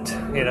different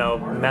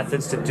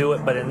methods to do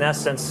it, but in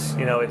essence,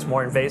 it's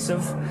more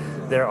invasive.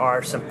 There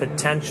are some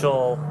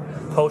potential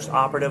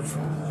post-operative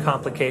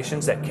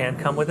complications that can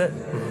come with it.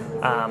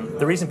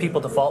 The reason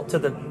people default to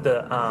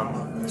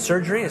the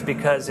surgery is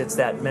because it's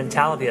that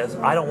mentality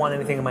of, I don't want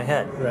anything in my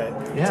head. Right.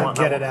 Yeah.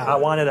 Get it out. I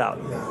want it out.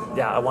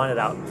 Yeah, I want it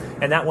out.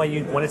 And that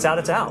way, when it's out,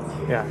 it's out.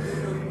 Yeah.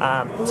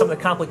 Some of the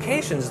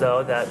complications,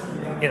 though, that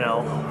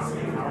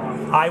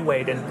I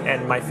weighed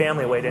and my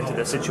family weighed into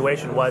the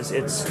situation was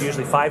it's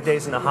usually 5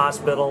 days in the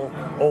hospital,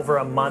 over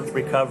a month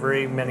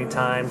recovery many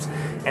times,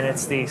 and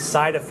it's the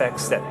side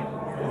effects that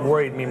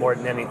worried me more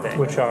than anything.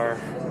 Which are?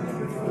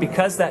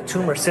 Because that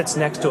tumor sits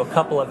next to a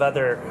couple of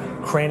other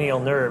cranial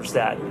nerves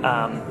that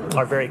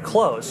are very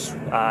close.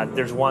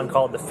 There's one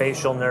called the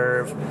facial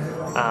nerve.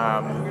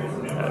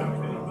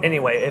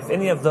 Anyway, if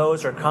any of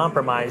those are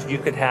compromised, you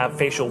could have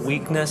facial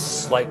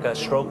weakness, like a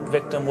stroke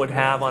victim would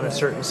have on a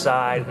certain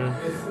side.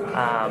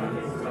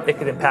 It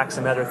could impact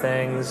some other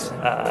things.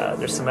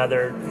 There's some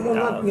other...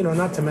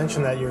 not to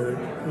mention that your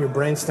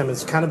brainstem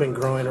has kind of been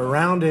growing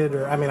around it,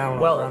 or I don't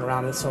know if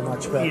around it so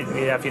much,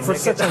 but for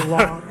such a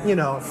long,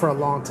 for a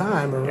long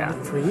time, or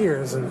for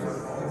years, and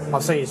I'll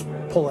say you just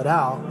pull it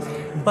out.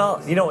 Well,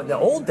 in the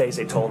old days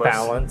they told us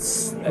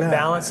Balance.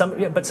 balance.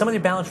 But some of the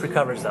balance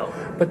recovers though.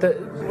 But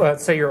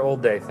let's say your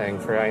old day thing.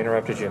 I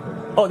interrupted you.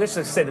 Oh, this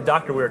is to say the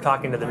doctor. We were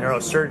talking to the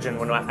neurosurgeon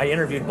when I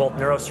interviewed both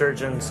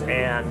neurosurgeons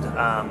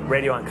and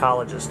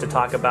radio-oncologists to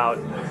talk about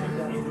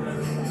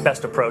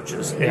best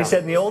approaches. And he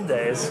said in the old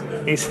days,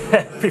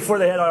 before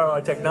they had all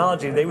our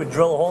technology, they would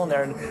drill a hole in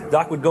there, and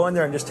Doc would go in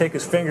there and just take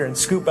his finger and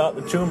scoop out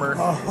the tumor,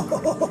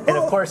 and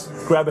of course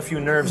grab a few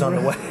nerves on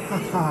the way.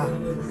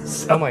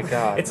 Oh my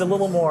God! It's a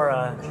little more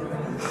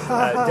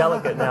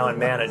delicate now and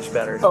managed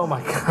better. Oh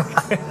my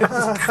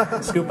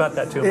God! Scoop out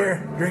that tumor.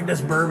 Here, drink this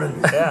bourbon.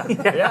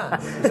 Yeah.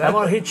 I'm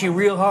gonna hit you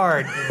real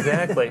hard.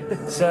 Exactly.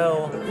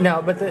 So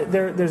now, but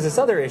there's this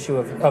other issue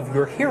of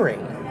your hearing.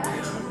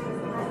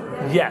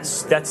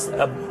 Yes, that's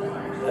a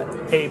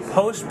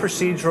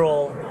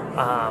post-procedural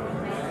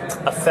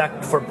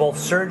effect for both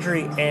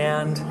surgery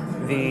and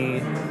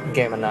the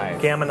gamma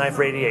knife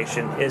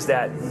radiation is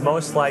that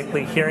most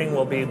likely hearing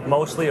will be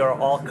mostly or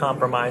all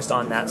compromised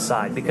on that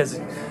side, because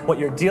what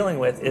you're dealing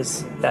with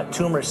is that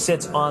tumor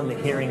sits on the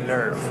hearing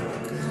nerve.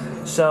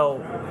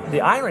 So the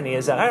irony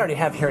is that I already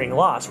have hearing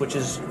loss, which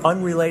is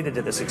unrelated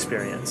to this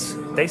experience.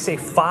 They say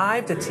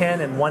 5 to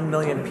 10 in 1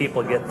 million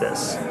people get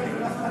this.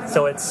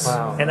 So it's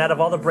and out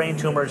of all the brain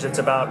tumors,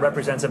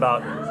 represents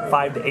about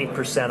 5 to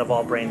 8% of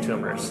all brain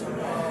tumors.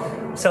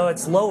 So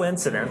it's low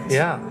incidence.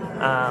 Yeah.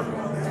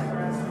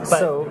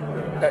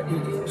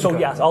 So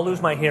yes, I'll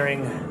lose my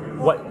hearing.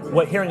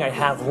 What hearing I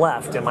have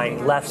left in my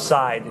left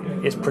side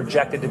is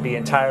projected to be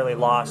entirely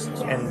lost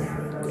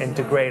and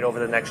degrade over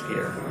the next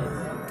year.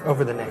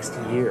 Over the next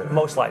year,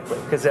 most likely,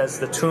 because as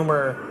the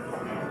tumor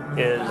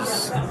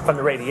is from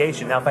the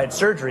radiation. Now, if I had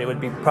surgery, it would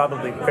be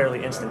probably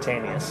fairly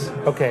instantaneous.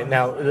 Okay,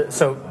 now,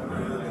 so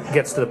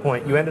gets to the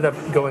point. You ended up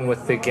going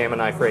with the gamma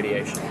knife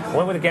radiation. I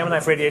went with the gamma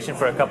knife radiation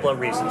for a couple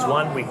of reasons.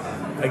 One, we,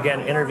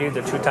 again, interviewed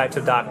the 2 types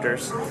of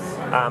doctors.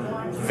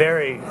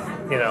 Very,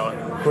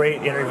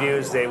 great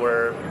interviews. They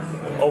were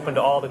open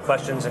to all the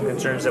questions and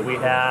concerns that we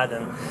had,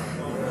 and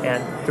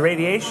the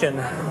radiation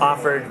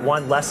offered,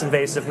 one, less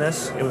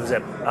invasiveness. It was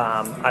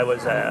I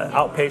was an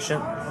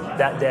outpatient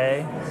that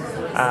day.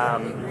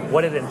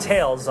 What it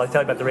entails, I'll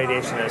tell you about the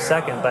radiation in a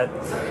second, but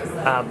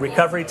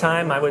recovery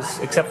time,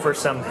 except for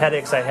some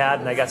headaches I had,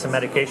 and I got some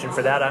medication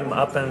for that, I'm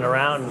up and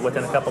around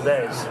within a couple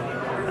days.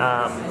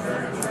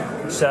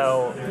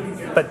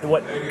 But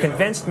what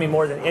convinced me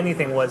more than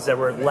anything was there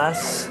were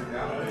less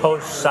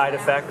post-side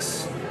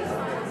effects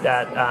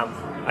that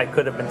I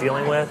could have been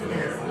dealing with.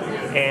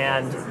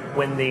 And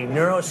when the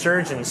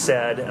neurosurgeon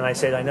said, and I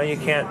said, I know you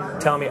can't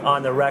tell me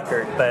on the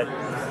record, but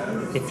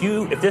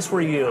if this were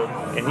you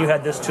and you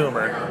had this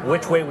tumor,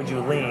 which way would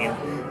you lean?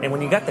 And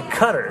when you got the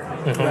cutter,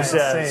 he Right,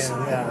 says, same,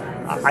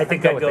 yeah. I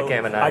think I'd go with the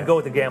gamma knife. I'd go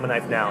with the gamma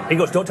knife now. He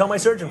goes, don't tell my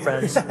surgeon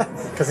friends.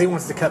 Because he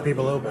wants to cut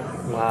people open.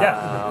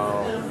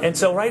 Yeah. And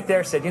so right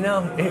there said,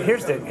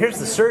 here's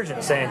the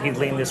surgeon saying he'd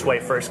lean this way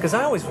first. Because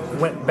I always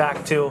went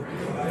back to,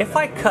 if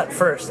I cut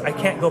first, I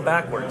can't go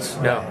backwards.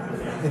 No.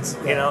 It's,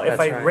 If That's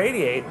I right.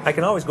 radiate, I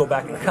can always go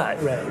back and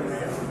cut. right.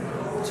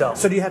 So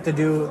Do you have to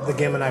do the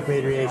gamma knife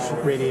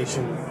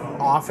radiation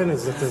often?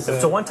 Is it?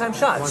 it's a one-time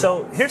shot.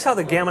 So here's how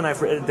the gamma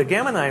knife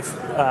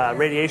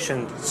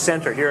radiation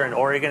center here in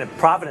Oregon,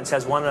 Providence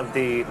has one of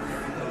the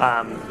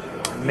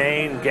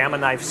main gamma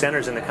knife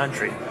centers in the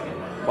country.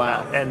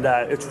 Wow. And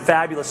it's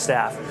fabulous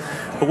staff.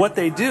 But what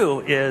they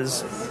do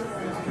is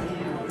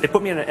they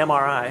put me in an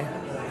MRI.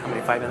 How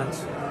many? 5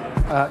 minutes?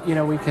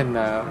 We can.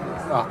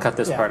 I'll cut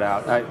this Yeah. part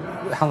out.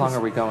 How long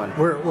are we going?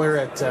 We're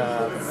at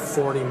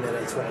 40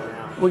 minutes right now.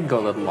 We can go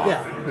a little longer.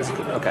 Yeah. This is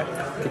good. Okay.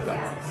 Keep going.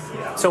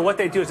 So what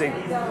they do is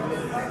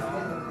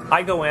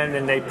I go in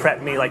and they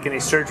prep me like any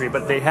surgery,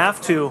 but they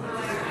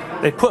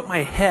put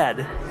my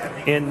head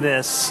in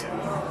this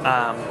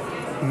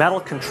metal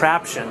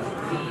contraption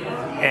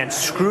and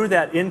screw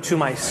that into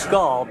my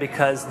skull,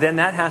 because then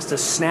that has to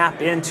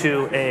snap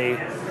into a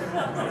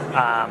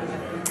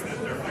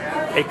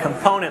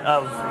component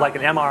of like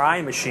an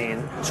MRI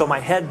machine, so my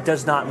head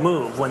does not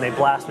move when they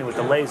blast me with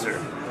the laser.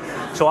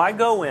 So I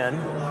go in.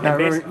 Now,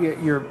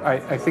 And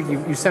I think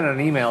you sent an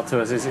email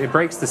to us. It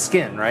breaks the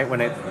skin, right? When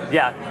it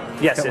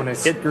when they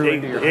screw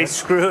into your they head.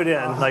 screwed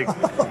in like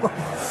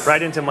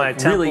right into my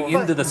temple. really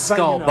into the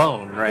skull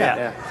bone, right?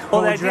 Yeah.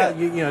 Well, Well, the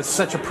idea, it's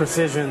such a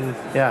precision.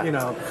 Yeah.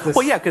 This,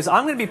 Well, yeah, because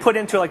I'm going to be put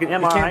into like an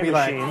MRI can't be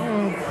like,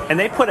 machine, and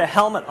they put a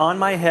helmet on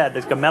my head,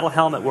 like a metal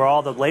helmet where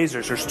all the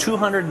lasers, there's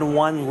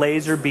 201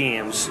 laser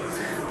beams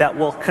that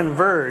will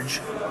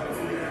converge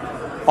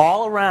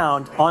all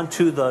around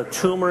onto the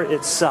tumor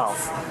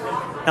itself.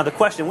 Now, the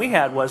question we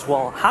had was,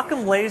 well, how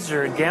come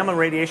laser and gamma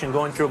radiation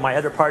going through my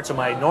other parts of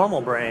my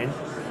normal brain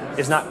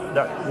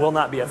will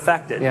not be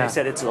affected? Yeah. They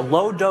said it's a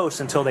low dose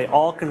until they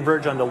all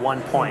converge onto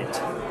one point.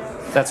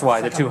 That's why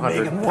the Mega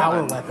 200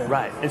 power weapon.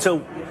 Right. And so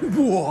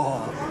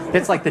Whoa.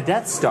 It's like the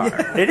Death Star.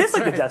 it is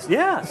like the Death Star.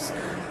 Yes.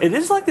 It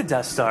is like the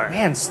Death Star.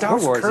 Man, Star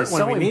Where's Wars Kurt is when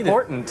so we need it?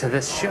 important to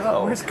this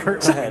show. Where's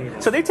Kurt?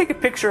 So they take a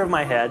picture of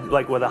my head,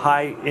 like with a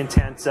high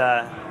intense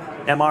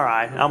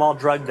MRI. I'm all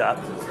drugged up.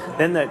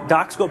 Then the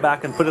docs go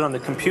back and put it on the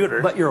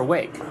computer. But you're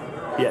awake.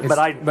 yeah, but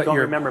I but don't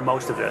you're- remember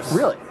most of this.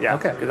 Really? Yeah.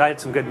 Okay. Because I had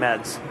some good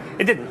meds.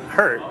 It didn't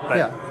hurt, but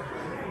Yeah.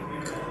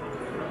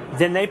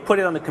 then they put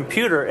it on the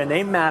computer and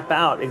they map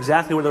out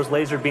exactly where those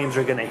laser beams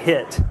are going to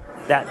hit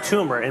that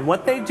tumor. And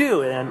what they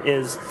do then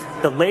is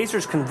the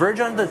lasers converge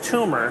on the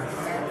tumor,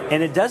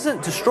 and it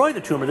doesn't destroy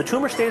the tumor. The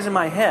tumor stays in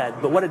my head,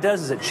 but what it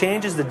does is it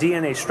changes the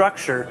DNA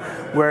structure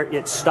where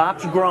it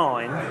stops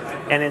growing,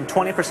 and in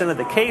 20% of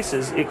the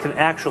cases, it can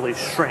actually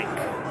shrink.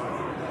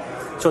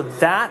 So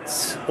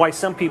that's why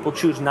some people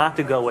choose not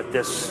to go with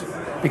this.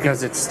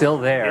 Because it's still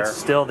there. It's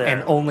still there.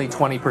 And only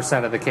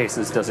 20% of the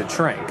cases does it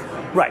shrink.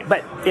 Right,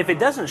 but if it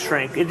doesn't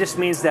shrink, it just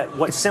means that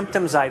what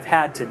symptoms I've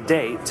had to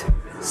date,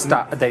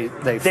 Stop. They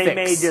they fix.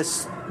 may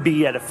just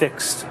be at a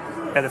fixed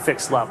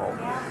level.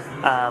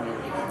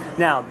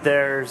 Now,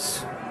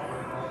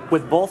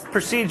 with both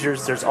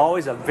procedures, there's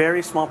always a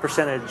very small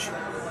percentage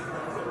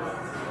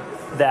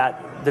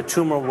that the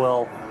tumor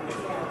will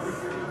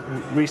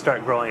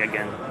restart growing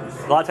again.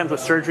 A lot of times with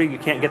surgery, you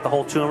can't get the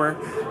whole tumor,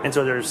 and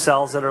so there's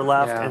cells that are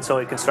left, Yeah. and so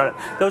it can start.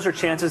 Those are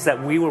chances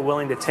that we were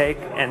willing to take,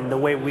 and the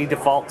way we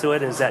default to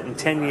it is that in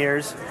 10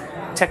 years,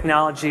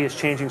 technology is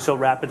changing so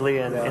rapidly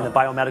in the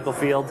biomedical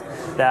field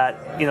that,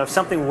 if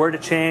something were to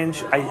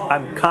change,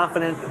 I'm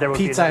confident there would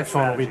Pete's be another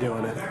iPhone will be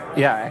strategy. doing it.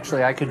 Yeah,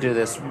 actually, I could do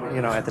this,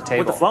 at the table.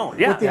 With the phone,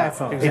 yeah. With the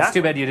iPhone. It's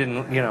Exactly. too bad you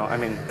didn't,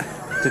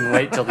 didn't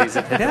wait till these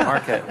had hit the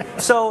market.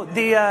 So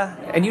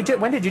And you did.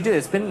 When did you do it?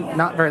 It's been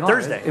not very long.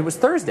 Thursday. It was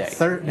Thursday.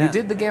 Yeah. You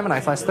did the gamma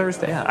knife last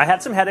Thursday. I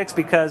had some headaches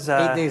because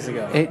 8 days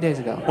ago. 8 days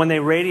ago. when they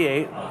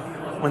radiate,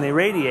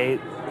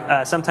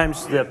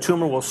 sometimes the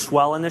tumor will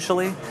swell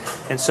initially,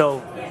 and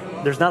so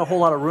there's not a whole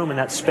lot of room in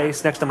that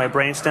space next to my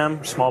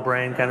brainstem, small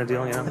brain kind of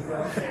deal,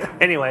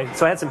 Anyway,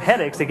 so I had some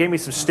headaches. They gave me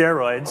some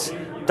steroids.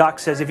 Doc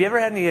says, "Have you ever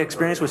had any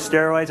experience with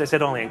steroids?" I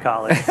said, "Only in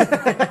college."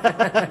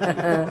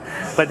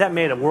 But that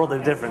made a world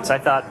of difference. I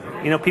thought,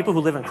 people who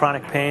live in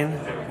chronic pain,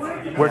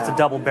 worth a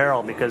double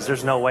barrel, because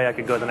there's no way I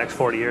could go the next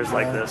 40 years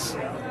like this.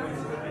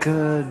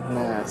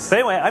 Goodness. But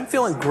anyway, I'm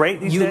feeling great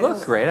these days. You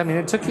look great. I mean,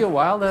 it took you a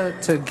while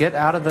to get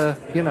out of the,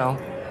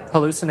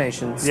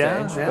 hallucination stage.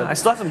 Yeah. but I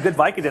still have some good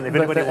Vicodin if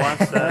anybody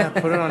wants.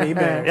 Put it on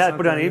eBay. Yeah, I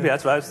put it on eBay.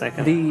 That's what I was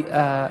thinking.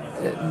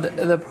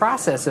 the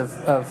process of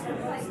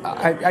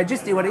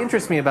what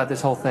interests me about this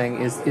whole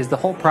thing is the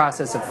whole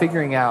process of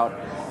figuring out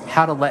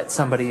how to let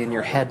somebody in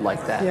your head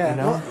like that. Yeah,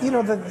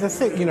 well, the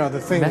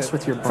thing Mess that,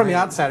 with your from the brain.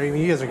 outsider,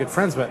 you guys are good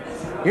friends, but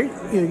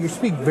you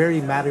speak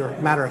very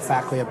matter of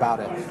factly about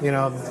it.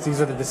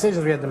 These are the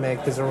decisions we had to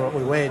make. These are what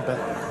we weighed. But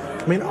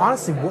I mean,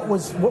 honestly,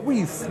 what were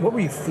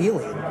you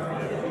feeling?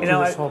 Through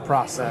this whole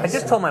process. I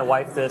just told my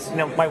wife this.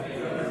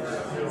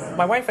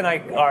 my wife and I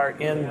are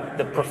in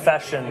the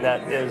profession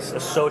that is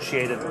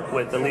associated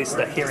with at least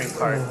the hearing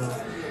part.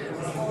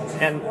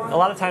 And a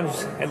lot of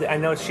times, and I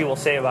know she will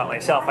say about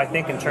myself, I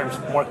think in terms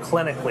more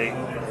clinically,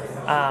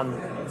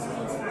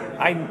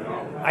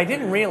 I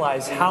didn't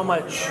realize how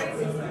much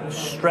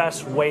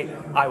stress, weight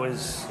I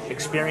was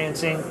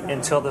experiencing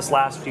until this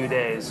last few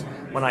days,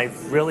 when I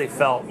really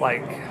felt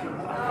like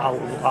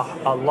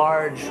a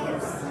large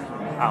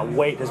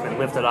weight has been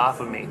lifted off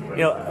of me.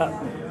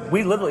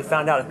 We literally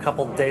found out a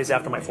couple of days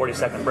after my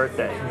 42nd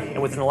birthday,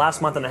 and within the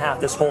last month and a half,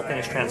 this whole thing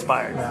has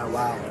transpired. Yeah,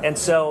 wow. And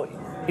so,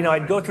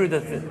 I'd go through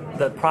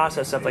the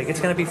process of like, it's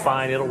going to be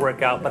fine, it'll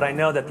work out, but I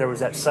know that there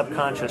was that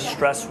subconscious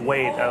stress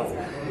weight of,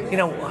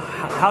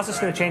 how's this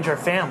going to change our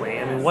family?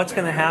 I mean, what's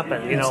going to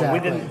happen?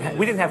 Exactly.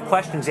 We didn't have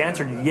questions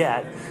answered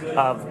yet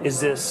of, is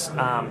this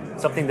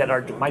something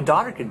that my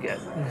daughter could get?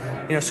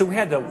 So we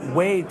had to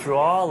wade through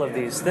all of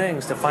these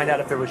things to find out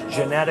if there was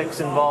genetics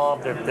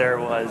involved, if there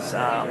was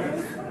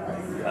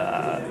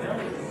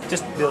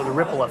just the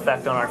ripple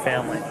effect on our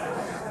family.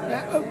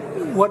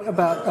 What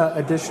about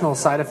additional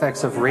side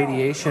effects of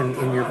radiation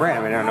in your brain?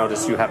 I mean, I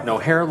noticed you have no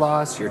hair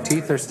loss, your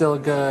teeth are still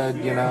good,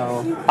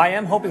 I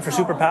am hoping for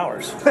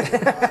superpowers.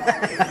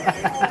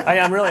 I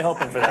am really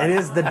hoping for that. It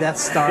is the Death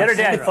Star. The other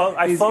day syndrome.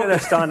 I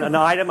focused on an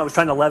item. I was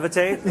trying to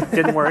levitate.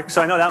 Didn't work,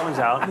 so I know that one's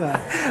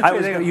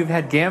out. You've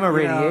had gamma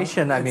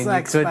radiation. I mean,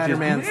 like you could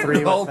Spider-Man just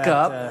 3 bulk with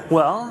that, up.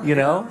 Well,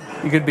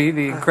 you could be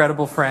the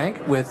Incredible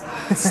Frank with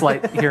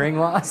slight hearing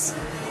loss.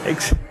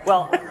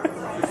 Well,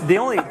 the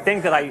only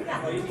thing that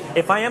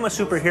if I am a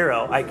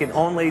superhero, I can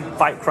only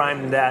fight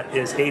crime that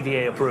is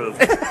ADA approved.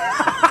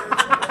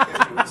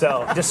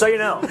 So, just so you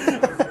know,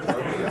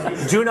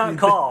 do not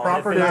call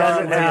Proper if it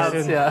doesn't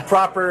documentation. have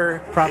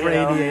proper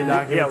ADA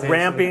documentation.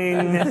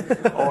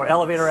 ramping or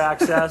elevator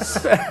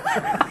access.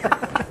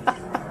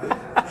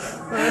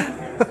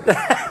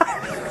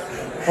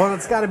 Well,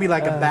 it's got to be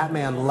like a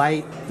Batman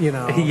light,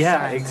 Yeah,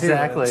 sign,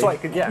 exactly. Too. So I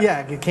could, Yeah,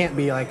 it can't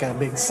be like a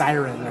big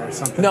siren or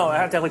something. No, I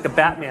have to have like the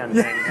Batman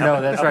thing.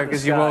 No, that's right,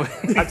 because you won't.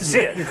 I have to see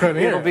it.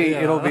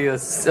 It'll be a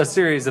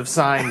series of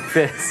signed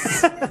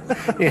fists.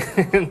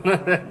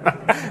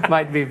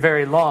 Might be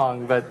very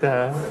long, but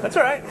That's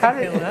all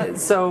right.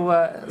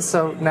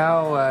 so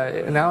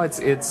now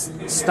it's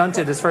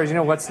stunted as far as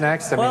what's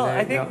next.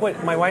 I think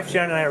what my wife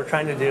Sharon and I are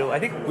trying to do, I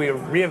think we're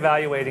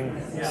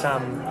reevaluating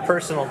some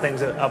personal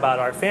things about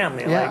our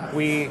family. Yeah. Like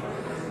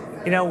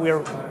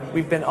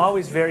we've been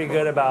always very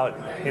good about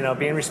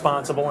being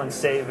responsible and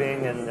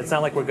saving, and it's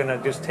not like we're going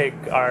to just take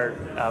our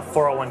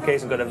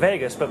 401ks and go to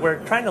Vegas, but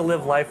we're trying to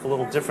live life a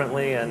little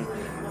differently and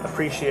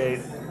appreciate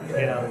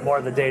more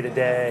of the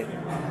day-to-day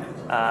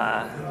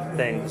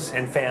things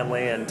and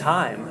family and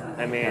time.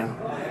 I mean,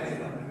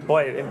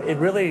 boy,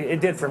 it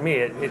did for me.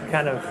 It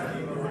kind of,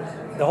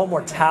 the whole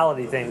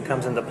mortality thing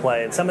comes into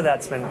play, and some of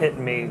that's been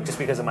hitting me just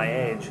because of my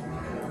age.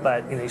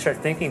 But you start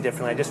thinking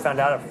differently. I just found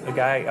out a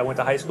guy I went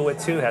to high school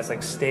with too has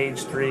like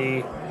stage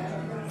 3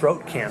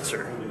 throat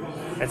cancer.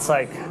 It's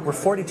like, we're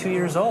 42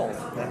 years old.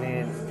 I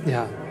mean,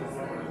 yeah.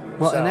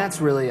 Well, and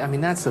that's really,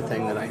 that's the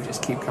thing that I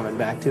just keep coming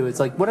back to. It's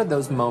like, what are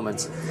those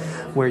moments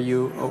where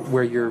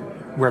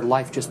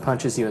life just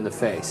punches you in the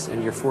face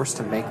and you're forced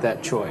to make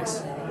that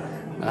choice?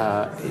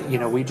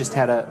 We just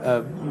had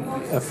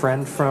a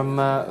friend from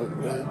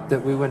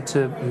that we went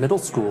to middle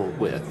school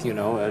with,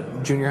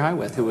 junior high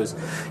with, who was,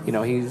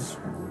 he's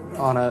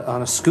on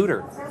a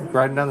scooter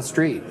riding down the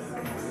street,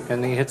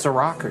 and he hits a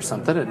rock or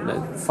something, and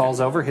it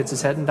falls over, hits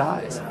his head, and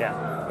dies.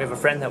 Yeah, we have a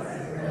friend that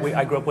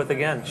I grew up with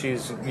again.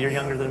 She's a year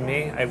younger than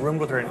me. I roomed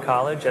with her in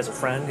college as a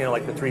friend,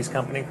 like the Three's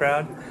Company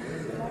crowd.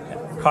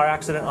 Car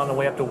accident on the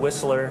way up to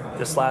Whistler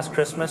this last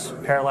Christmas,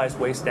 paralyzed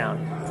waist down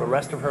for the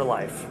rest of her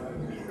life.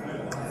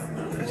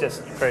 It's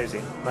just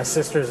crazy. My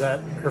sister's at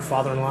her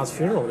father-in-law's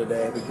funeral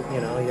today. He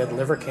had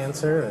liver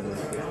cancer, and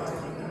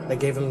they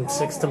gave him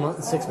 6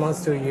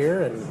 months to a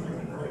year, and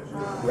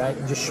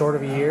just short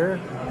of a year,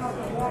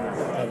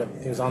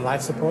 he was on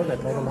life support, and they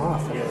pulled him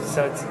off.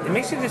 So it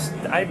makes you just.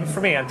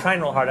 For me, I'm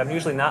trying real hard. I'm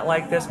usually not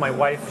like this. My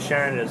wife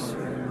Sharon is.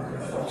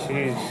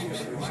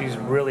 She's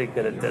really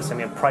good at this.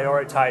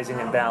 Prioritizing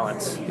and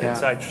balance. Yeah. And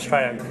so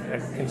I'm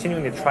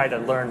continuing to try to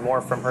learn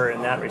more from her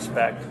in that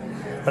respect.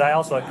 But I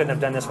couldn't have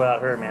done this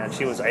without her, man.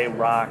 She was a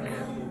rock.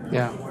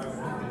 Yeah.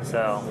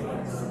 So.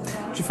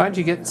 Did you find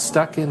you get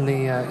stuck in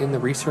the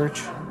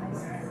research?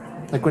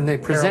 Like when they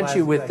present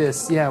you with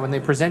this, you're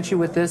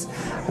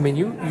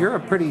a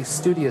pretty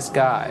studious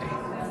guy.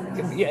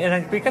 Yeah,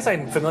 and because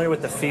I'm familiar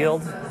with the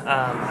field,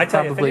 I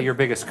tell Probably you, your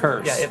biggest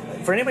curse. Yeah,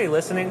 for anybody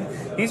listening,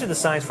 these are the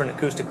signs for an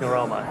acoustic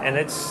neuroma, and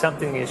it's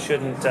something you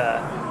shouldn't,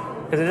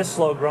 because it is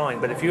slow growing.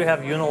 But if you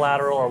have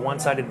unilateral or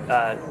one-sided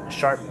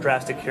sharp,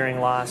 drastic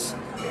hearing loss,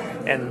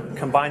 and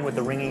combined with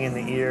the ringing in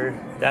the ear,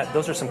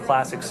 those are some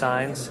classic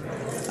signs.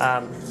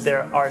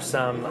 There are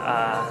some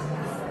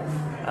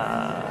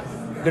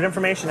good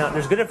information out.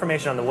 There's good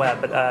information on the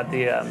web, but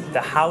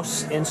the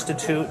House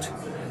Institute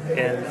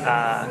in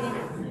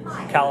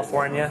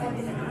California,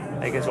 I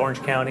think it's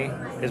Orange County,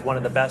 is one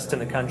of the best in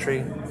the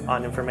country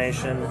on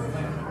information,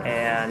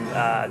 and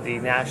the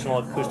National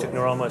Acoustic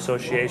Neuroma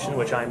Association,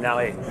 which I'm now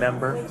a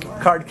member,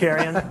 card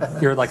carrying.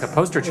 You're like a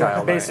poster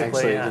child, Basically,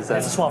 actually. yeah. It's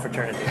a small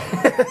fraternity.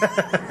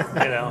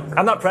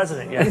 I'm not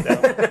president yet,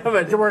 though.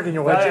 But you're working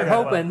your way. But you're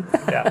hoping.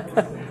 Yeah.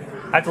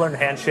 I have to learn the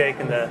handshake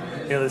and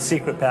the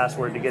secret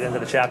password to get into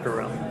the chapter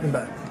room.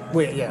 But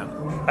yeah.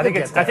 I think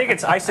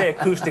it's I say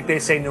acoustic, they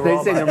say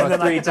neuroma. They say and neuroma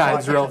then I 3 get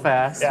times to real walk in.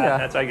 fast. Yeah, Yeah.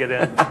 that's how I get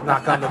in.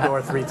 Knock on the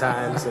door 3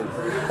 times.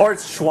 Or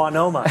it's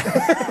schwannoma.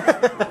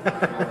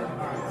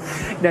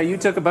 Now, you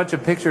took a bunch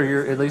of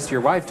pictures, at least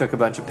your wife took a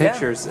bunch of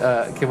pictures.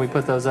 Can we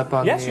put those up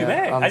on Yes, the you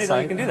may. on I the didn't know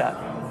you site? can do that.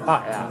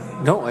 Oh, yeah.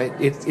 No,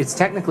 it's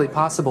technically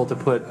possible to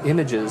put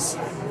images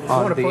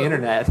on the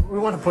internet. We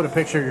want to put a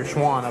picture of your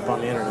Schwann up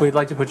on the internet. We'd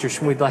like to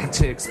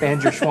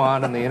expand your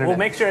Schwann on the internet. We'll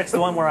make sure it's the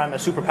one where I'm a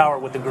superpower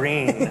with the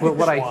green. Well,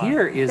 what I swan.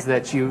 hear is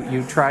that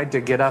you tried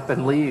to get up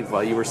and leave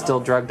while you were still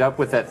drugged up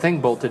with that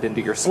thing bolted into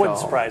your skull. Wouldn't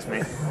surprise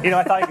me.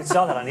 I thought you could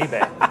sell that on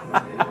eBay.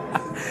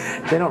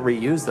 They don't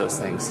reuse those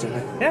things, do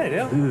they? Yeah, they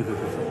do.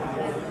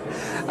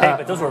 Hey,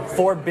 but those were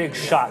 4 big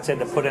shots I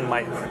had to put in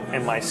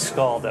my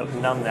skull to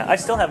numb that. I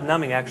still have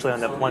numbing actually on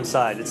the one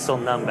side. It's still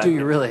numb back. Do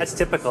you really? That's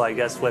typical, I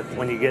guess,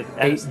 when you get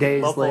 8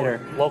 days later.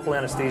 Local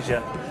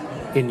anesthesia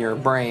In your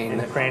brain. in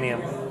the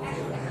cranium.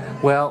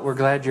 Well, we're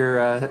glad you're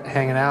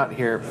hanging out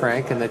here,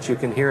 Frank, and that you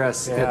can hear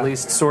us at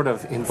least sort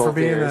of in both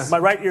being ears. My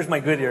right ear's my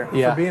good ear.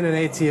 Yeah. For being an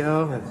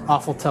ATO, an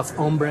awful tough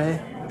hombre,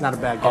 not a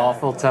bad guy.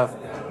 Awful tough.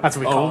 That's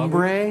what we call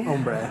Hombre? it.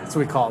 Hombre. That's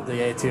what we called the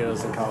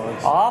ATOs in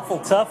college. Awful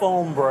tough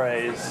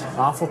hombres.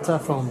 Awful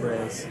tough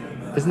hombres.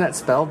 Isn't that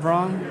spelled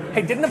wrong?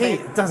 Hey, didn't the Hey,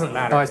 it doesn't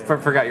matter. Oh, I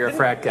forgot you're a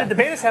frat guy. Did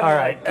the Betas have All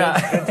right.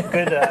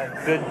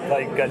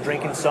 good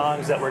drinking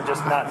songs that were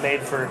just not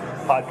made for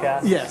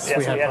podcasts? Yes,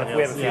 we have plenty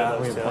we have of a those. few Yeah, of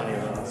we those have too. plenty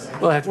of those.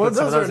 We'll have to Well, put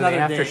some of those those are in the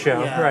another after day,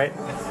 show, yeah. right?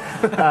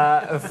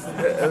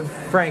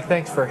 Frank,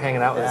 thanks for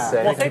hanging out with us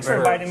today. Well, thanks for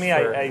inviting me.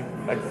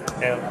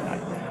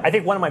 I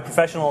think one of my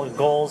professional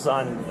goals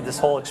on this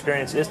whole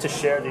experience is to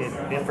share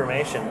the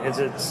information.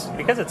 It's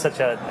because it's such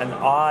an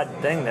odd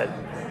thing that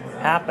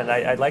happened.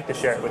 I'd like to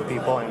share it with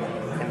people and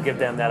give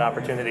them that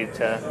opportunity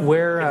to get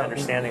an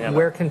understanding of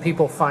where it. can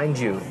people find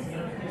you?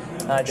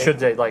 Should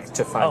they like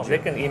to find you? They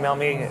can email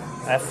me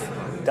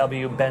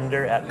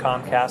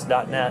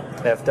fwbender@comcast.net.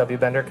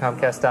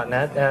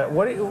 fwbender@comcast.net.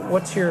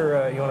 What's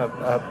your? You want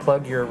to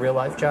plug your real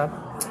life job?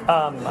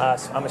 I'm a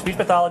speech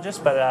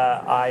pathologist, but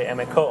I am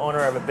a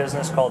co-owner of a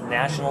business called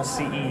National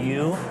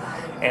CEU,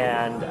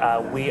 and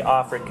we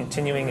offer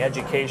continuing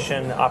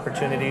education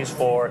opportunities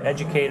for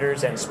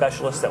educators and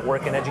specialists that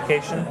work in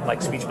education,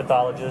 like speech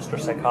pathologists or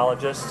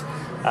psychologists.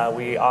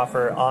 We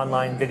offer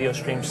online video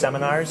stream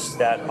seminars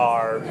that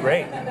are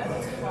great.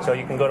 So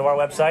you can go to our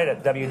website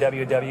at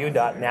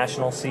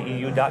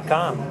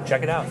www.nationalceu.com.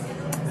 Check it out.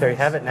 There you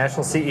have it,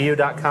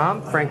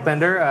 nationalceu.com. Frank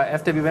Bender,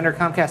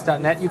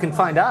 fwbender@comcast.net. You can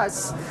find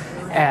us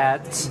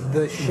at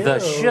The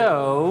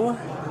show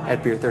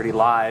at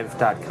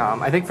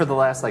beer30live.com. I think for the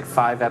last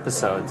 5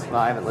 episodes, well,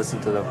 I haven't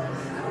listened to a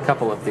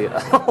couple of the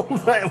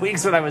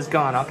weeks when I was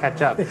gone. I'll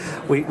catch up.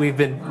 We've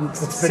been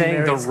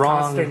saying the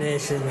wrong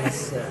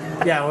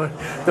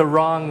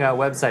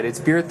website. It's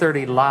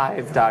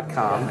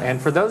beer30live.com.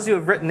 And for those who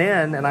have written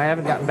in and I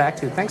haven't gotten back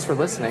to, thanks for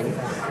listening.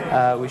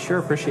 We sure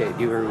appreciate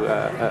you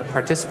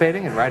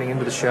participating and writing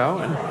into the show.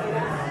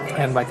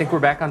 And I think we're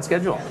back on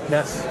schedule.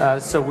 Yes.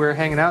 So we're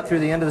hanging out through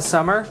the end of the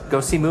summer. Go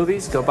see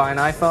movies. Go buy an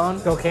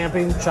iPhone. Go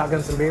camping,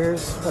 shotgun some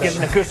beers. Get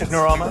an acoustic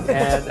neuroma.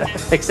 And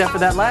except for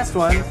that last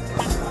one,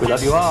 we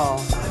love you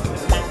all.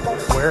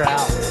 We're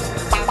out.